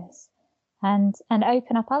process and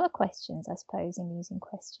open up other questions, I suppose, in using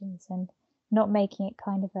questions, and not making it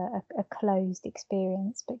kind of a closed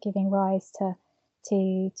experience, but giving rise to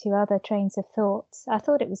other trains of thoughts. I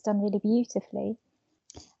thought it was done really beautifully.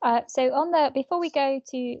 So before we go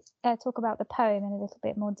to talk about the poem in a little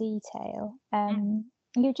bit more detail,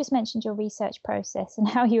 you just mentioned your research process and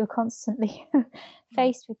how you were constantly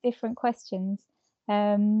faced with different questions.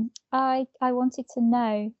 I wanted to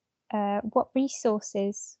know what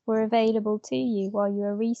resources were available to you while you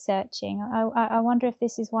were researching. I wonder if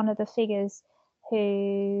this is one of the figures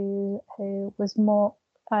who was more,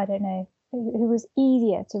 I don't know, who was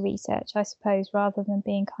easier to research, I suppose, rather than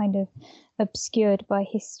being kind of obscured by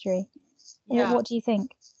history. Yeah. What do you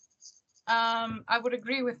think? I would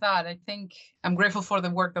agree with that. I think I'm grateful for the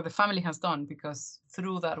work that the family has done, because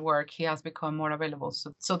through that work, he has become more available.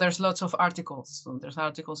 So there's lots of articles. So there's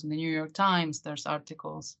articles in the New York Times. There's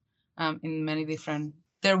articles in many different.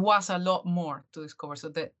 There was a lot more to discover. So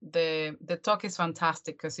the talk is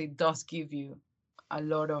fantastic because it does give you a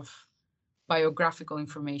lot of biographical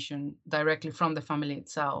information directly from the family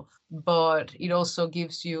itself, but it also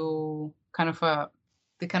gives you kind of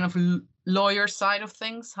the kind of lawyer side of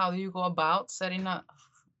things. How do you go about setting a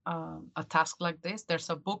task like this? There's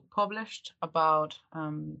a book published about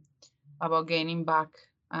gaining back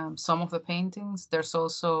some of the paintings. There's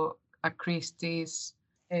also a Christie's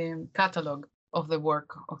catalog of the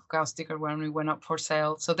work of Goudstikker when we went up for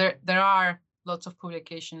sale. So there are lots of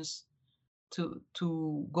publications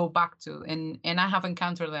to go back to, and I have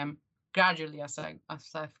encountered them gradually as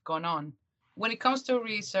I've gone on. When it comes to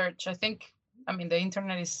research, I think, the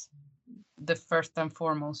internet is the first and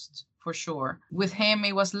foremost, for sure. With him,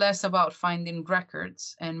 it was less about finding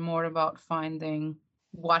records and more about finding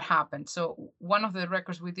what happened. So one of the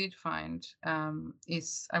records we did find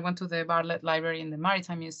is, I went to the Bartlett Library in the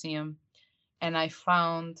Maritime Museum, and I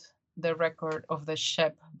found the record of the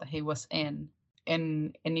ship that he was in.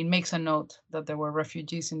 And it makes a note that there were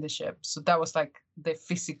refugees in the ship. So that was like the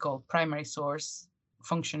physical primary source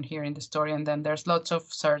function here in the story. And then there's lots of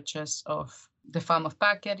searches of the Falmouth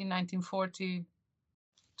packet in 1940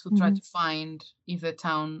 to try to find if the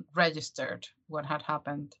town registered what had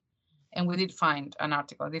happened. And we did find an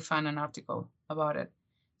article. I did find an article about it.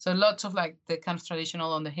 So lots of like the kind of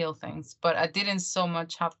traditional on the hill things. But I didn't so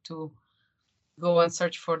much have to go and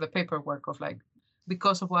search for the paperwork of like,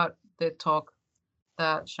 because of what the talk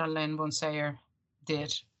that Charlène von Sayer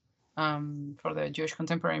did for the Jewish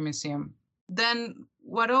Contemporary Museum. Then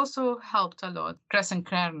what also helped a lot, Crescent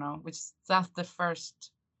Kerno, which that's the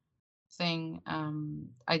first thing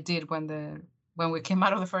I did when we came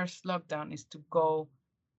out of the first lockdown, is to go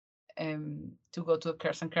to the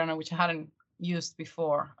Crescent Kerno, which I hadn't used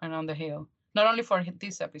before, and on the hill, not only for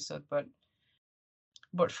this episode,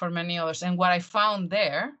 but for many others. And what I found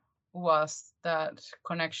there was that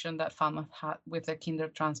connection that Falmouth had with the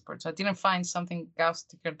Kindertransport. So I didn't find something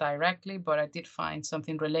Goudstikker directly, but I did find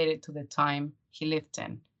something related to the time he lived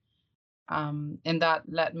in. And that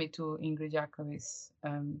led me to Ingrid Jacobi's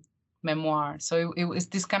memoir. So it was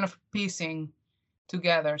this kind of piecing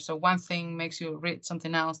together. So one thing makes you read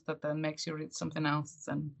something else that then makes you read something else.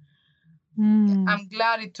 And I'm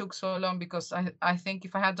glad it took so long, because I think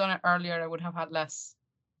if I had done it earlier, I would have had less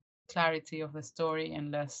clarity of the story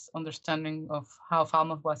and less understanding of how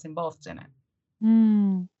Falmouth was involved in it.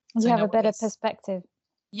 You have a better perspective.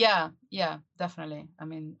 Yeah, definitely.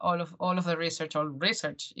 All of the research, all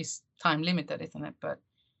research is time limited, isn't it? But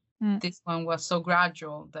this one was so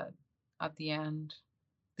gradual that at the end,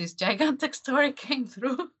 this gigantic story came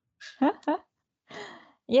through.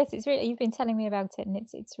 Yes, it's really, you've been telling me about it, and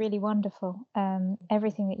it's really wonderful.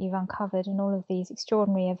 Everything that you've uncovered and all of these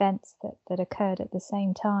extraordinary events that occurred at the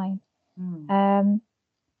same time.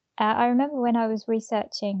 I remember when I was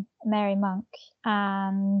researching Mary Monk,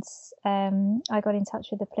 and I got in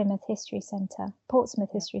touch with the Portsmouth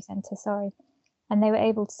History Centre, sorry, and they were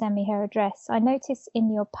able to send me her address. I noticed in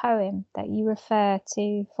your poem that you refer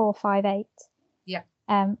to 458,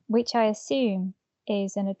 which I assume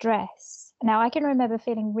is an address. Now, I can remember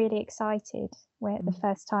feeling really excited the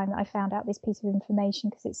first time that I found out this piece of information,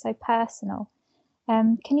 because it's so personal.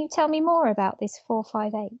 Can you tell me more about this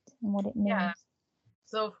 458 and what it means? Yeah.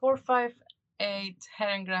 So 458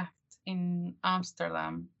 Herengracht in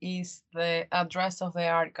Amsterdam is the address of the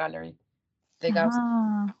art gallery, the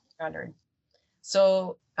Ah, gallery.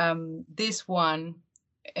 So this one,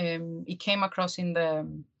 it came across in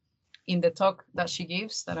the talk that she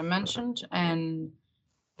gives that I mentioned, and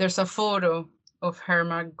there's a photo of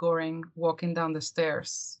Hermann Göring walking down the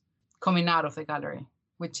stairs, coming out of the gallery,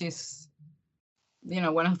 which is,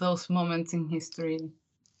 one of those moments in history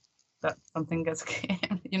that something gets,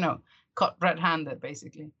 caught red-handed,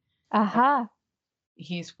 basically. aha.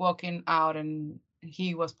 He's walking out, and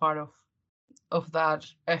he was part of that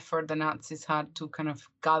effort the Nazis had to kind of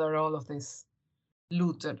gather all of this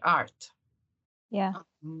looted art. Yeah.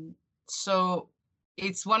 So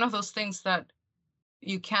it's one of those things that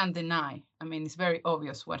you can't deny. I mean, it's very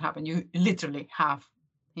obvious what happened. You literally have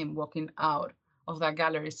him walking out of that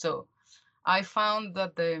gallery. So I found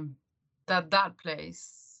that that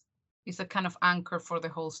place is a kind of anchor for the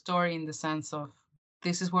whole story, in the sense of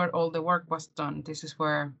this is where all the work was done. This is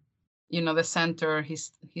where, the center,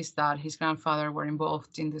 his dad, his grandfather were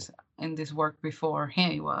involved in this work before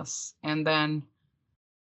he was, and then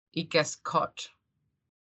it gets caught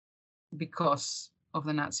because of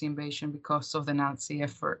the Nazi invasion, because of the Nazi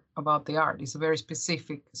effort about the art. It's a very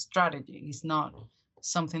specific strategy. It's not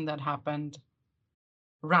something that happened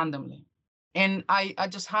randomly. And I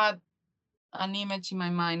just had an image in my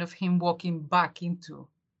mind of him walking back into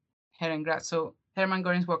Herrengrad. So Hermann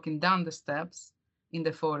Göring's walking down the steps in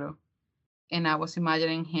the photo, and I was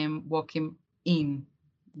imagining him walking in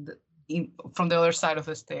from the other side of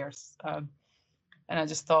the stairs. And I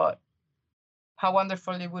just thought how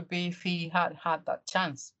wonderful it would be if he had that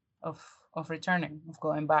chance of returning, of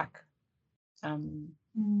going back.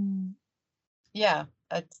 Yeah,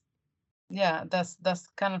 that's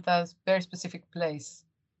kind of that very specific place.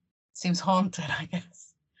 Seems haunted, I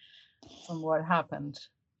guess, from what happened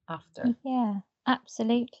after. Yeah,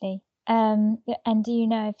 absolutely. And do you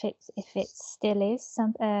know if it still is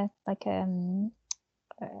some like a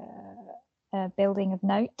building of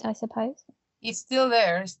note, I suppose? It's still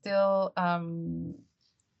there. It's still. I've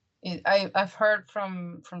heard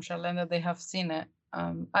from Charlène that they have seen it.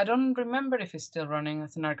 I don't remember if it's still running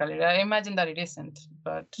as an art gallery. I imagine that it isn't,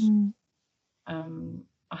 but I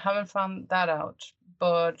haven't found that out.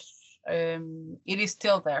 But it is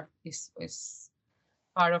still there. It's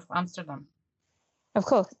part of Amsterdam. Of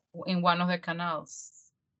course. In one of the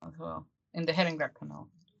canals as well, in the Herrengracht Canal.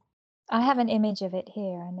 I have an image of it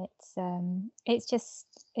here, and it's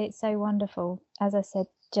so wonderful, as I said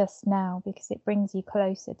just now, because it brings you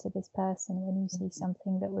closer to this person when you see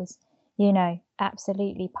something that was,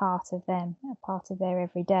 absolutely part of them, a part of their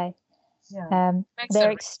everyday. Yeah.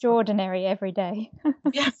 They're extraordinary every day.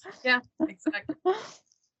 yeah, exactly.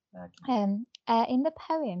 In the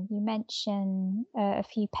poem, you mention a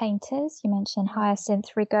few painters. You mention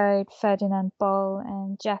Hyacinth Rigaud, Ferdinand Boll,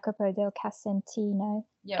 and Jacopo del Casentino.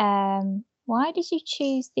 Yeah. Why did you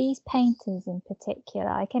choose these painters in particular?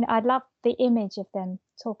 I love the image of them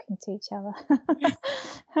talking to each other,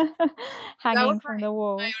 hanging from the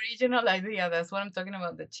wall. My original idea. That's what I'm talking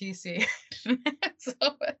about, the cheesy. It's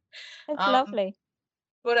lovely.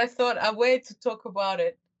 But I thought a way to talk about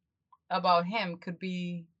him could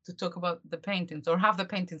be to talk about the paintings, or have the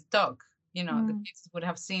paintings talk. The kids would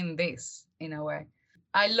have seen this in a way.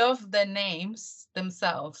 I love the names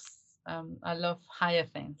themselves. I love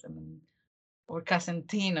Hyacinth, or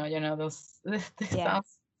Casentino. They sound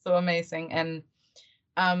so amazing, and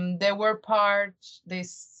they were they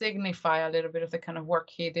signify a little bit of the kind of work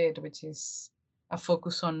he did, which is a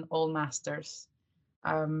focus on old masters.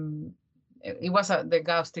 It was the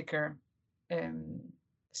Goudstikker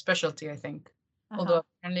specialty, I think. Although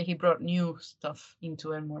apparently he brought new stuff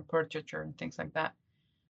into it, more portraiture and things like that.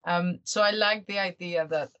 So I like the idea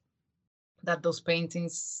that those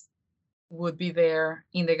paintings would be there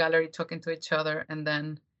in the gallery talking to each other, and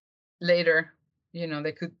then later, they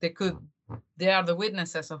are the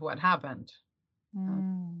witnesses of what happened.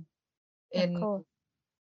 Of course.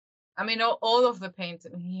 All of the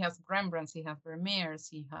paintings, he has Rembrandts, he has Vermeers,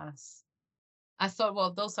 I thought,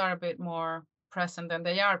 well, those are a bit more present, and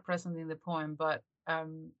they are present in the poem, but I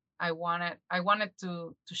wanted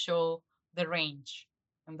to show the range,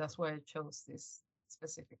 and that's why I chose this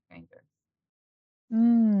specific painter.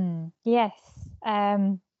 Yes.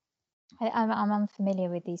 I'm unfamiliar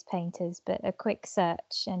with these painters, but a quick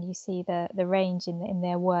search and you see the range in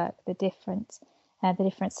their work, the different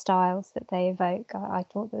styles that they evoke. I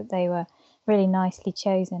thought that they were really nicely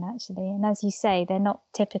chosen, actually. And as you say, they're not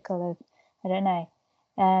typical of, I don't know,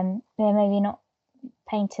 they're maybe not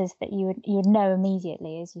painters that you would know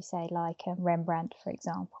immediately, as you say, like Rembrandt, for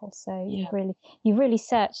example. So you've really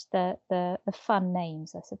searched the fun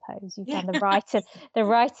names, I suppose. You've done the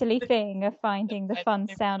writerly thing of finding the fun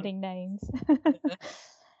sounding names.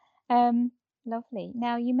 Lovely.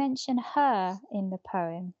 Now, you mention her in the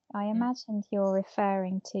poem. I imagined you're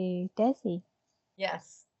referring to Desi.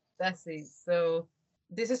 Yes, Desi. So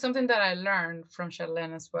this is something that I learned from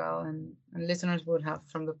Charlène as well, and listeners would have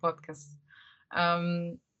from the podcast.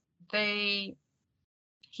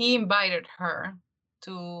 He invited her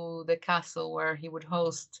to the castle where he would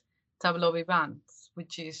host tableau vivants,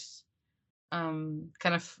 which is kind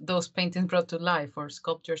of those paintings brought to life or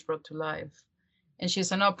sculptures brought to life. And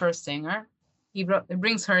she's an opera singer. He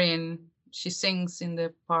brings her in. She sings in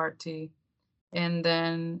the party, and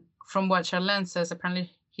then, from what Charlène says, apparently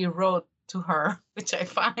he wrote to her, which I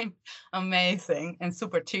find amazing and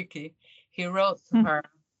super cheeky. He wrote to her,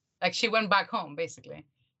 like she went back home, basically.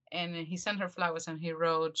 And he sent her flowers and he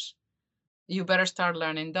wrote, "You better start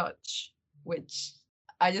learning Dutch," which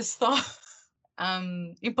I just thought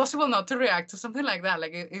impossible not to react to something like that.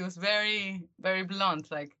 Like it was very, very blunt.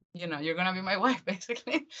 Like, you know, you're going to be my wife,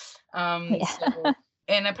 basically. So,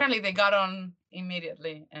 and apparently they got on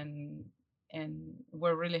immediately and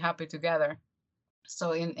were really happy together.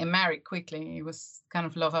 So and married quickly. It was kind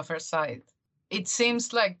of love at first sight. It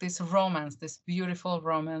seems like this romance, this beautiful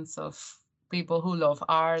romance of people who love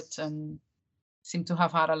art and seem to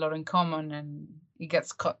have had a lot in common, and it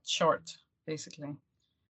gets cut short, basically,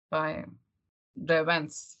 by the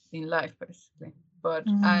events in life, basically. But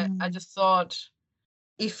I just thought,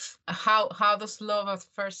 how does love at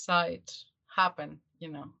first sight happen? You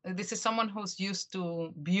know, this is someone who's used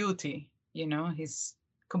to beauty. You know, he's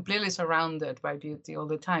completely surrounded by beauty all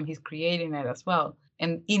the time. He's creating it as well,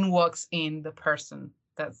 and in walks in the person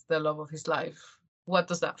that's the love of his life. What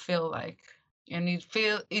does that feel like? And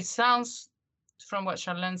it sounds, from what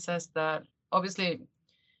Charlène says, that obviously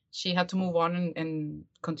she had to move on and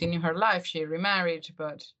continue her life. She remarried,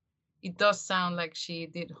 but it does sound like she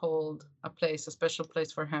did hold a special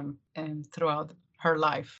place for him throughout her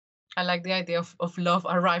life. I like the idea of love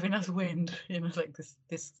arriving as wind, you know, like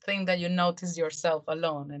this thing that you notice yourself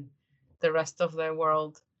alone and the rest of the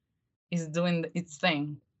world is doing its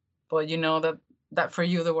thing. But you know that for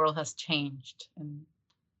you, the world has changed. And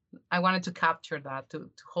I wanted to capture that, to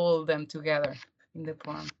hold them together in the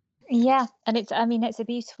poem. Yeah, and it's a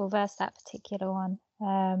beautiful verse, that particular one.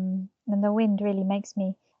 And the wind really makes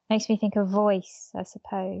me think of voice, I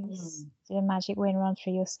suppose. The magic wind run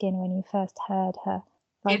through your skin when you first heard her.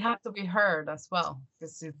 It had to be heard as well,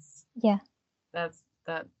 because it's that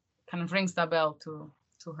kind of rings the bell to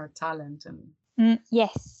her talent and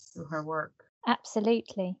yes, to her work.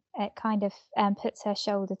 Absolutely, it kind of puts her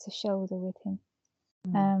shoulder to shoulder with him.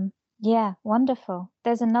 Yeah, wonderful.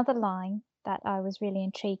 There's another line that I was really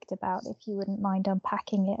intrigued about, if you wouldn't mind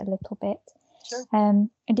unpacking it a little bit. Sure.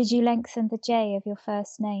 Did you lengthen the J of your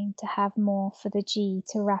first name to have more for the G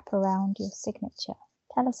to wrap around your signature?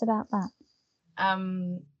 Tell us about that.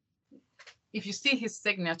 If you see his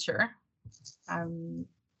signature,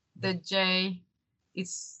 the J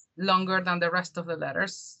is longer than the rest of the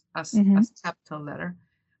letters as capital letter,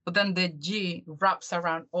 but then the G wraps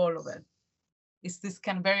around all of it. It's this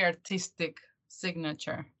kind of very artistic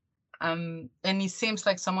signature. And he seems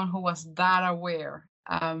like someone who was that aware.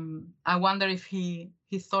 I wonder if he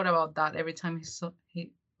thought about that every time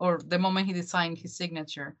or the moment he designed his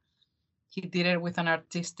signature. He did it with an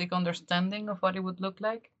artistic understanding of what it would look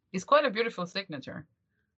like. It's quite a beautiful signature,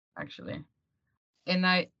 actually. And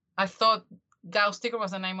I thought Goudstikker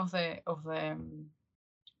was the name of the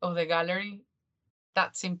gallery.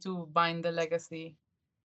 That seemed to bind the legacy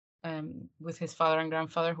with his father and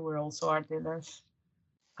grandfather, who were also art dealers.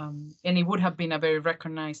 And it would have been a very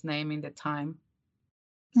recognized name in the time.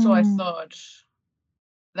 So I thought,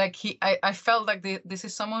 like I felt like this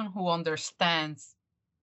is someone who understands,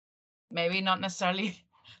 maybe not necessarily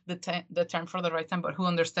the term for the right time, but who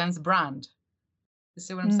understands brand. You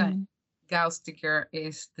see what I'm saying? Goudstikker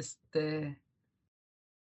is the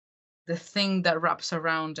thing that wraps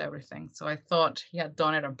around everything. So I thought he had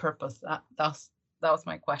done it on purpose. That was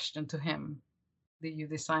my question to him. Did you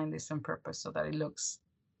design this on purpose so that it looks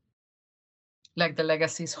like the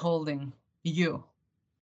legacy is holding you?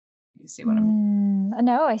 You see what I mean?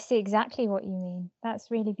 No, I see exactly what you mean. That's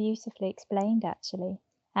really beautifully explained, actually.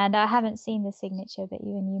 And I haven't seen the signature, but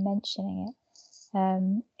even you mentioning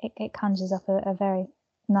it, it conjures up a very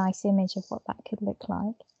nice image of what that could look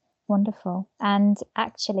like. Wonderful. And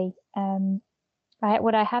actually,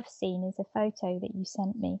 what I have seen is a photo that you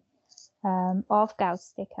sent me of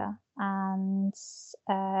Goudstikker, and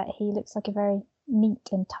he looks like a very neat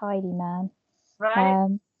and tidy man.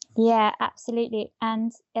 Right. Yeah, absolutely.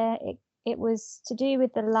 And it was to do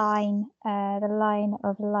with the line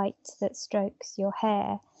of light that strokes your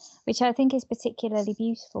hair, which I think is particularly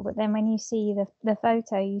beautiful. But then when you see the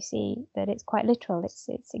photo, you see that it's quite literal. It's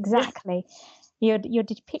exactly you're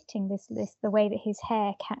depicting this the way that his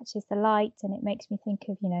hair catches the light, and it makes me think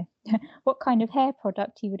of, you know, what kind of hair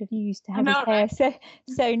product he would have used to have his hair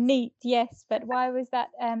so neat. Yes, but why was that?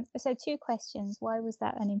 So 2 questions. Why was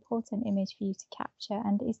that an important image for you to capture?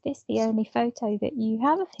 And is this the only photo that you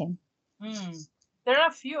have of him? There are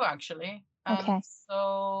a few, actually. Okay.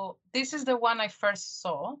 So this is the one I first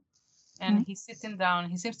saw, and he's sitting down.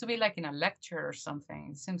 He seems to be like in a lecture or something.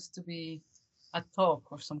 It seems to be a talk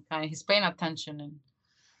of some kind. He's paying attention. And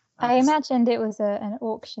I imagined it was an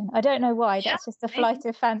auction. I don't know why. That's just a flight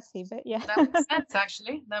of fancy, but yeah. That makes sense,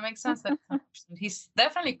 actually. That makes sense. He's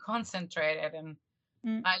definitely concentrated, and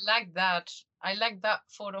I like that. I like that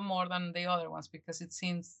photo more than the other ones, because it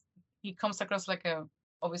seems he comes across like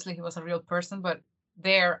obviously he was a real person, but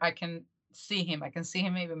there I can see him. I can see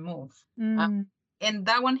him even move. And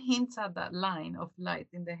that one hints at that line of light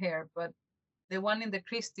in the hair, but the one in the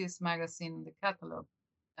Christie's magazine, in the catalog,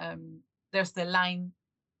 there's the line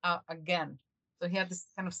again. So he had this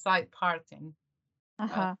kind of side parting,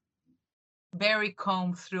 very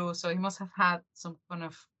combed through. So he must have had some kind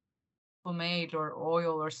of pomade or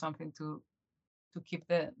oil or something to keep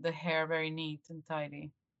the hair very neat and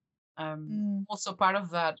tidy. Also part of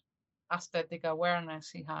that aesthetic awareness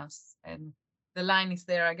he has, and the line is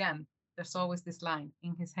there again. There's always this line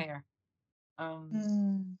in his hair of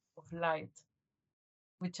light,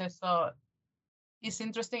 which I thought is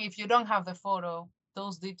interesting. If you don't have the photo,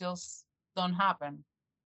 those details don't happen.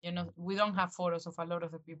 You know, we don't have photos of a lot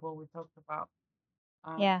of the people we talked about.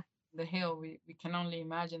 The hill, we can only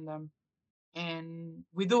imagine them, and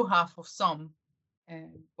we do have of some,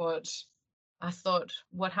 but I thought,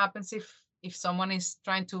 what happens if someone is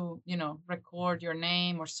trying to, you know, record your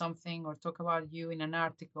name or something, or talk about you in an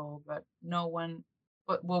article, but no one,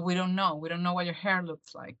 well, we don't know what your hair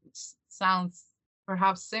looks like, which sounds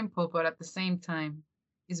perhaps simple, but at the same time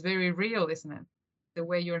is very real, isn't it? The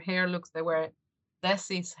way your hair looks, the way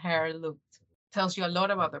Desi's hair looked, tells you a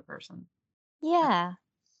lot about the person. Yeah.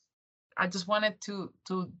 I just wanted to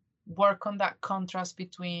work on that contrast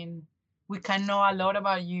between, we can know a lot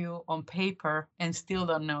about you on paper and still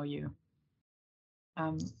don't know you.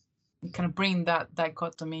 You kind of bring that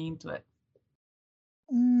dichotomy into it.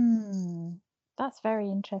 That's very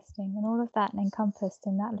interesting, and all of that encompassed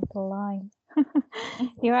in that little line.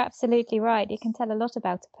 You're absolutely right. You can tell a lot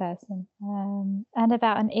about a person, and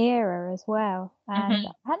about an era as well. And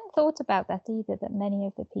I hadn't thought about that either, that many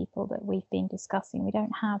of the people that we've been discussing, we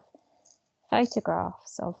don't have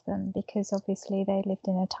photographs of them, because obviously they lived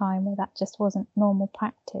in a time where that just wasn't normal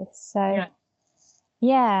practice. So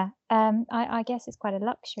I guess it's quite a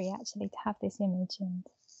luxury actually to have this image. And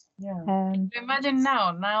imagine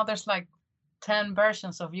now there's like 10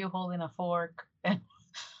 versions of you holding a fork.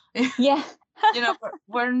 Yeah. You know,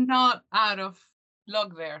 we're not out of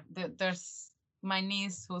luck there. There's my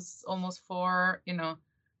niece who's almost 4, you know,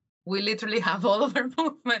 we literally have all of her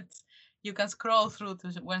movements. You can scroll through to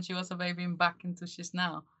when she was a baby and back into she's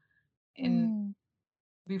now. And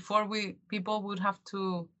before people would have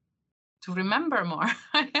to remember more,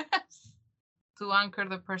 I guess, to anchor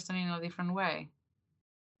the person in a different way.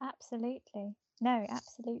 Absolutely. No,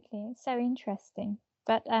 absolutely. It's so interesting.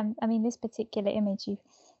 But I mean, this particular image,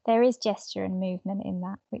 there is gesture and movement in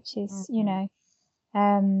that, which is, you know,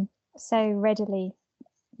 so readily,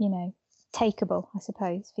 you know, takeable, I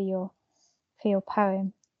suppose, for your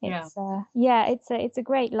poem. It's it's a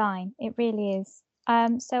great line. It really is.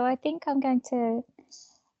 So I think I'm going to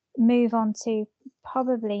move on to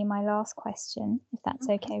probably my last question, if that's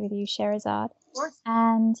okay with you, Sherezade. Of course.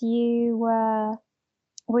 And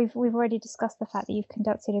we've already discussed the fact that you've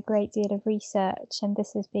conducted a great deal of research, and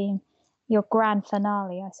this has been your grand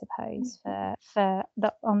finale, I suppose, for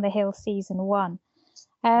the On the Hill season 1.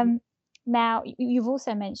 Now, you've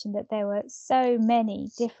also mentioned that there were so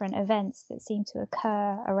many different events that seemed to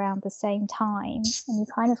occur around the same time, and you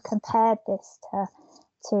kind of compared this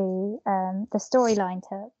to the storyline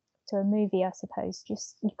to a movie, I suppose.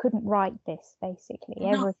 Just, you couldn't write this, basically. No.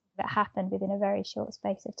 Everything that happened within a very short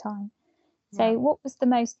space of time. So what was the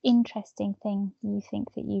most interesting thing you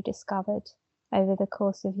think that you discovered over the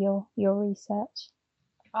course of your research?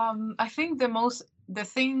 I think this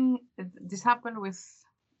happened with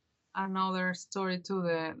another story too,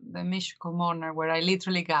 the mystical mourner, where I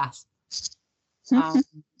literally gasped.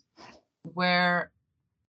 Where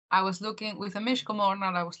I was looking with a mystical mourner,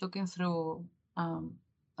 I was looking through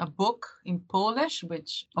a a book in Polish,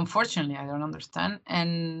 which unfortunately I don't understand.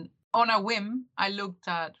 And on a whim, I looked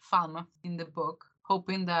at Falmouth in the book,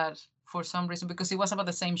 hoping that for some reason, because it was about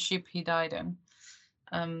the same ship he died in.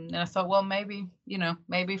 And I thought, well, maybe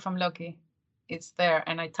if I'm lucky, it's there.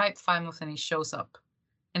 And I typed Falmouth and it shows up.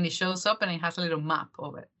 And it shows up and it has a little map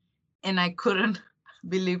of it. And I couldn't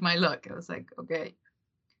believe my luck. I was like, okay,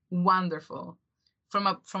 wonderful.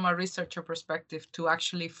 From a researcher perspective, to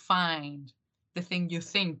actually find the thing you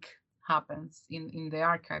think happens in the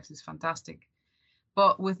archives is fantastic.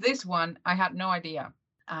 But with this one, I had no idea.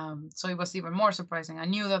 So it was even more surprising. I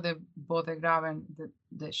knew that the Bodegraven,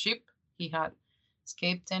 the ship he had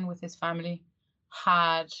escaped in with his family,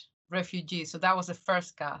 had refugees. So that was the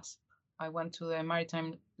first gasp. I went to the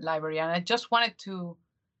Maritime Library and I just wanted to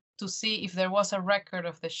see if there was a record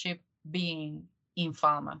of the ship being in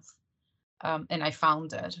Falmouth. And I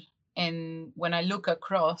found it. And when I look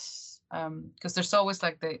across, because there's always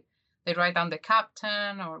like they write down the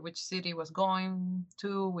captain or which city was going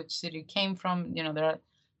to, which city came from. You know, there are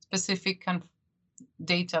specific kind of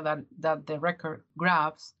data that the record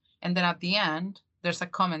grabs. And then at the end, there's a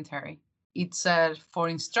commentary. It said, for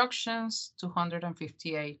instructions,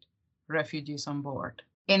 258 refugees on board.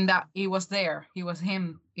 And that he was there. He was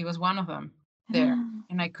him. He was one of them there.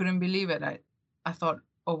 And I couldn't believe it. I thought,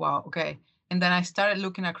 oh, wow, okay. And then I started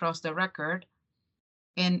looking across the record.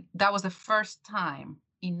 And that was the first time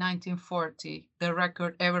in 1940 the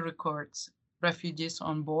record ever records refugees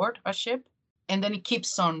on board a ship. And then it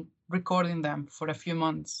keeps on recording them for a few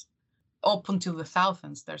months, up until the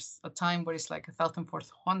thousands. There's a time where it's like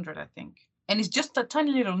 1,400, I think. And it's just a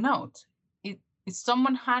tiny little note. It's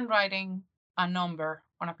someone handwriting a number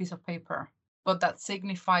on a piece of paper, but that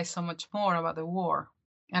signifies so much more about the war.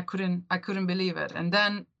 I couldn't believe it. And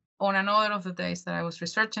then on another of the days that I was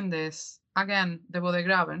researching this, again, the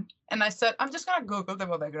Bodegraven, and I said, I'm just gonna Google the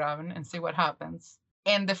Bodegraven and see what happens.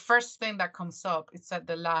 And the first thing that comes up, it said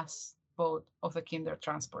the last boat of the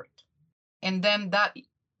Kindertransport. And then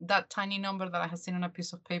that tiny number that I had seen on a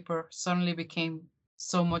piece of paper suddenly became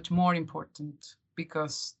so much more important,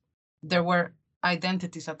 because there were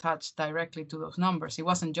identities attached directly to those numbers. It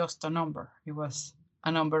wasn't just a number. It was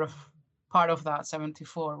a number of, part of that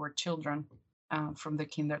 74 were children from the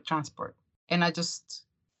Kindertransport. And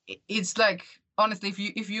it's like, honestly,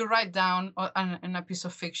 if you write down in a piece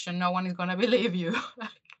of fiction, no one is going to believe you.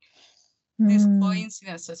 These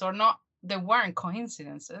coincidences, or not, they weren't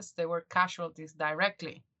coincidences. They were casualties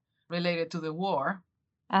directly related to the war.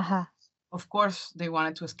 Of course, they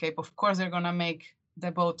wanted to escape. Of course, they're going to make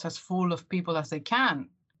the boats as full of people as they can.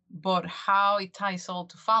 But how it ties all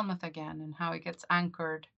to Falmouth again, and how it gets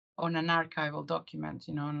anchored on an archival document,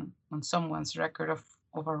 you know, on someone's record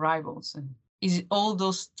of arrivals, and is all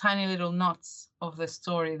those tiny little knots of the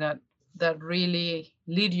story that really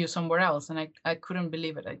lead you somewhere else. And I couldn't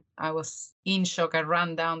believe it. I was in shock. I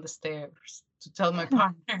ran down the stairs to tell my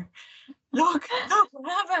partner, look what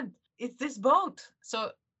happened. It's this boat.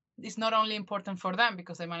 So it's not only important for them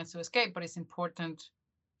because they managed to escape, but it's important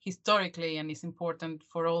historically, and it's important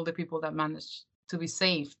for all the people that managed to be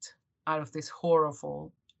saved out of this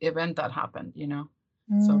horrible event that happened, you know.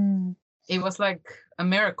 So it was like a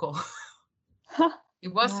miracle.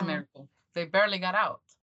 It was a miracle. They barely got out.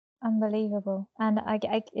 Unbelievable. And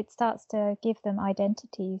it starts to give them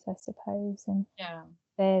identities, I suppose, and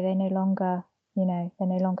they're no longer, you know, they're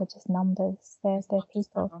no longer just numbers. They're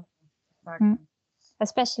people. Exactly.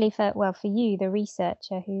 Especially for you, the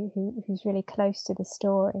researcher who's really close to the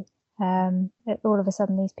story. All of a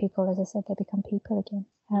sudden, these people, as I said, they become people again,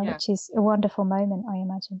 which is a wonderful moment, I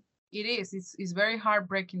imagine. It is. It's very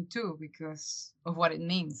heartbreaking too, because of what it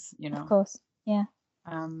means, you know. Of course, yeah.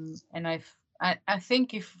 And I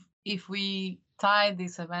think if we tie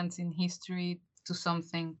these events in history to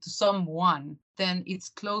something, to someone, then it's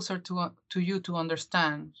closer to you to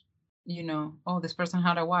understand, you know, oh, this person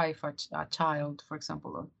had a wife, a child, for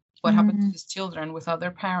example, or what happened to these children without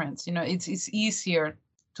their parents. You know, it's easier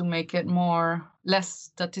to make it less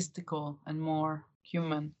statistical and more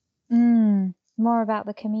human. More about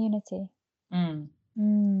the community.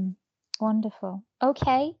 Wonderful.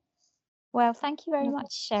 Okay. Well, thank you very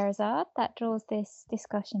much, Sherezade. That draws this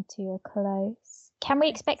discussion to a close. Can we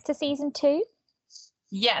expect a season 2?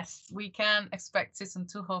 Yes, we can expect season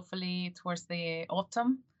 2, hopefully towards the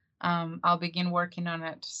autumn. I'll begin working on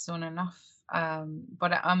it soon enough.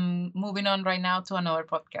 But I'm moving on right now to another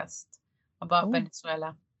podcast about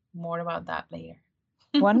Venezuela. More about that later.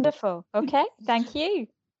 Wonderful. Okay. Thank you.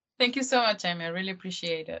 Thank you so much, Amy. I really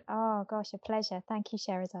appreciate it. Oh, gosh, a pleasure. Thank you,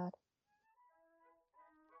 Sherezade.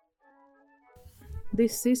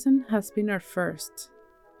 This season has been our first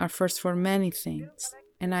for many things,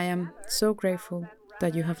 And I am so grateful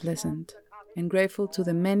that you have listened, and grateful to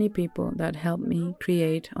the many people that helped me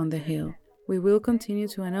create On the Hill. We will continue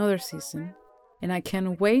to another season, and I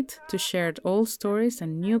can't wait to share old stories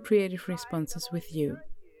and new creative responses with you.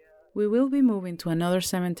 We will be moving to another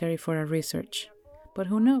cemetery for our research, but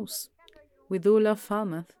who knows? We do love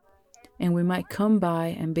Falmouth, and we might come by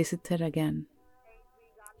and visit it again.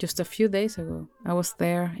 Just a few days ago, I was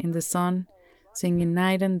there in the sun, singing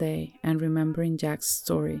night and day and remembering Jack's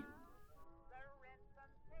story.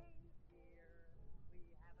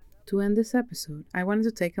 To end this episode, I wanted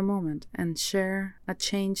to take a moment and share a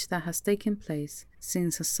change that has taken place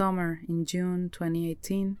since a summer in June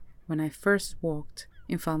 2018 when I first walked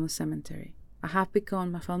in Falmouth Cemetery. I have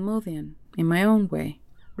become a Falmouthian in my own way,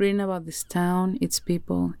 reading about this town, its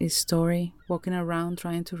people, its story, walking around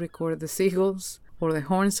trying to record the seagulls, or the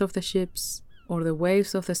horns of the ships, or the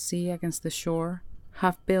waves of the sea against the shore,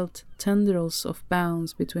 have built tendrils of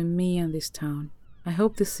bonds between me and this town. I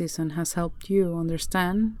hope this season has helped you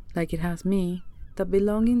understand, like it has me, that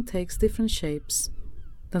belonging takes different shapes,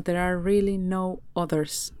 that there are really no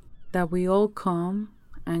others, that we all come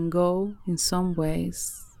and go in some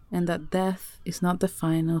ways, and that death is not the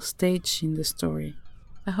final stage in the story.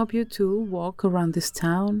 I hope you too walk around this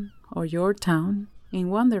town, or your town, in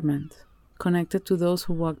wonderment, connected to those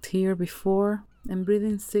who walked here before, and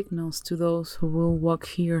breathing signals to those who will walk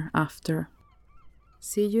here after.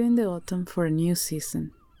 See you in the autumn for a new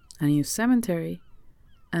season, a new cemetery,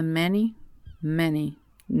 and many, many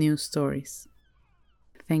new stories.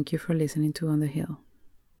 Thank you for listening to On the Hill.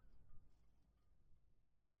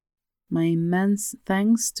 My immense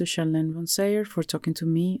thanks to Charlène von Sayer for talking to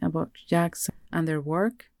me about Jacques and their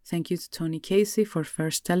work. Thank you to Tony Casey for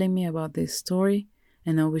first telling me about this story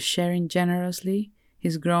and always sharing generously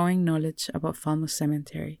his growing knowledge about Falmouth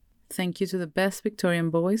Cemetery. Thank you to the best Victorian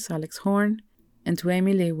voice, Alex Horn, and to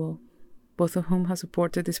Amy Lewell, both of whom have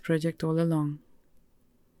supported this project all along.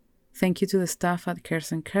 Thank you to the staff at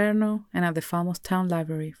Kers and Kerno and at the Falmouth Town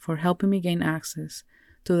Library for helping me gain access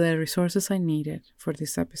to the resources I needed for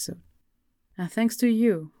this episode. And thanks to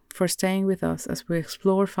you for staying with us as we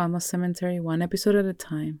explore Falmouth Cemetery one episode at a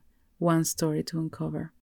time, one story to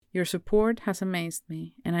uncover. Your support has amazed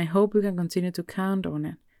me, and I hope we can continue to count on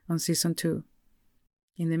it on Season 2.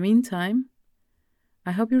 In the meantime,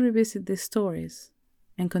 I hope you revisit these stories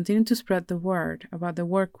and continue to spread the word about the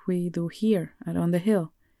work we do here at On the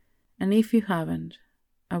Hill. And if you haven't,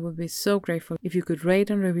 I would be so grateful if you could rate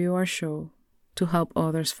and review our show to help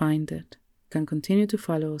others find it. You can continue to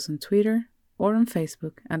follow us on Twitter or on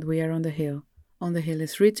Facebook at We Are On the Hill. On the Hill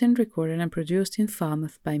is written, recorded, and produced in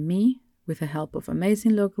Falmouth by me, with the help of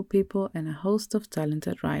amazing local people and a host of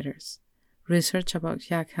talented writers. Research about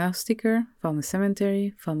Jacques Goudstikker, Falmouth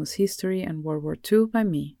Cemetery, Falmouth History, and World War II by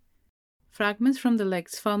me. Fragments from the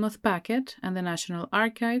Lakes Falmouth Packet and the National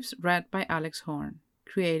Archives read by Alex Horn.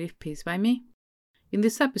 Creative piece by me. In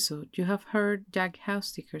this episode, you have heard Jacques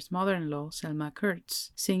Goudstikker's mother-in-law, Selma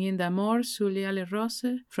Kurtz, singing D'amor sulle alle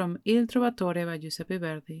rose from Il Trovatore by Giuseppe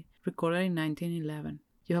Verdi, recorded in 1911.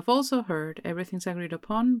 You have also heard Everything's Agreed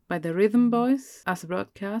Upon by the Rhythm Boys as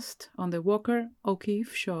broadcast on the Walker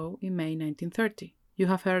O'Keeffe show in May 1930. You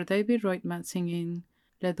have heard David Reutemann singing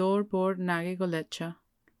L'Edor Bor Nagi Golecha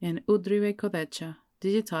and Udrive Kodecha,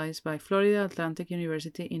 digitized by Florida Atlantic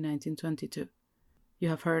University in 1922. You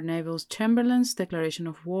have heard Neville Chamberlain's Declaration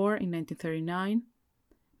of War in 1939,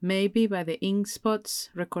 Maybe by the Ink Spots,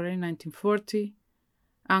 recorded in 1940,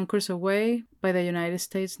 Anchors Away by the United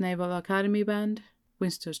States Naval Academy Band,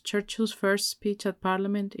 Winston Churchill's first speech at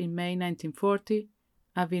Parliament in May 1940,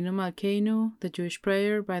 Avinu Malkeinu, the Jewish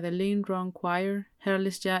Prayer by the Lin Ron Choir,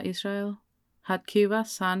 Herrlich Ja Israel, Hatkiva,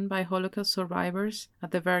 sung by Holocaust survivors at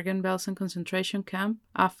the Bergen-Belsen concentration camp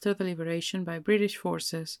after the liberation by British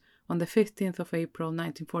forces on the 15th of April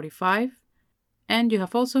 1945, and you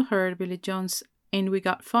have also heard Billy John's Ain't We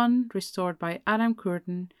Got Fun, restored by Adam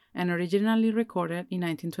Curtin and originally recorded in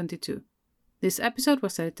 1922. This episode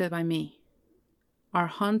was edited by me. Our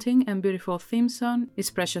haunting and beautiful theme song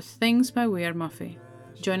is Precious Things by Weird Muffy.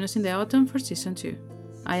 Join us in the autumn for Season 2.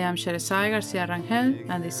 I am Sherezade Garcia Rangel,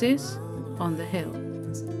 and this is On the Hill.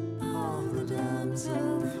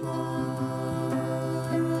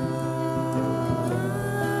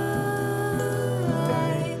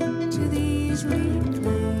 To these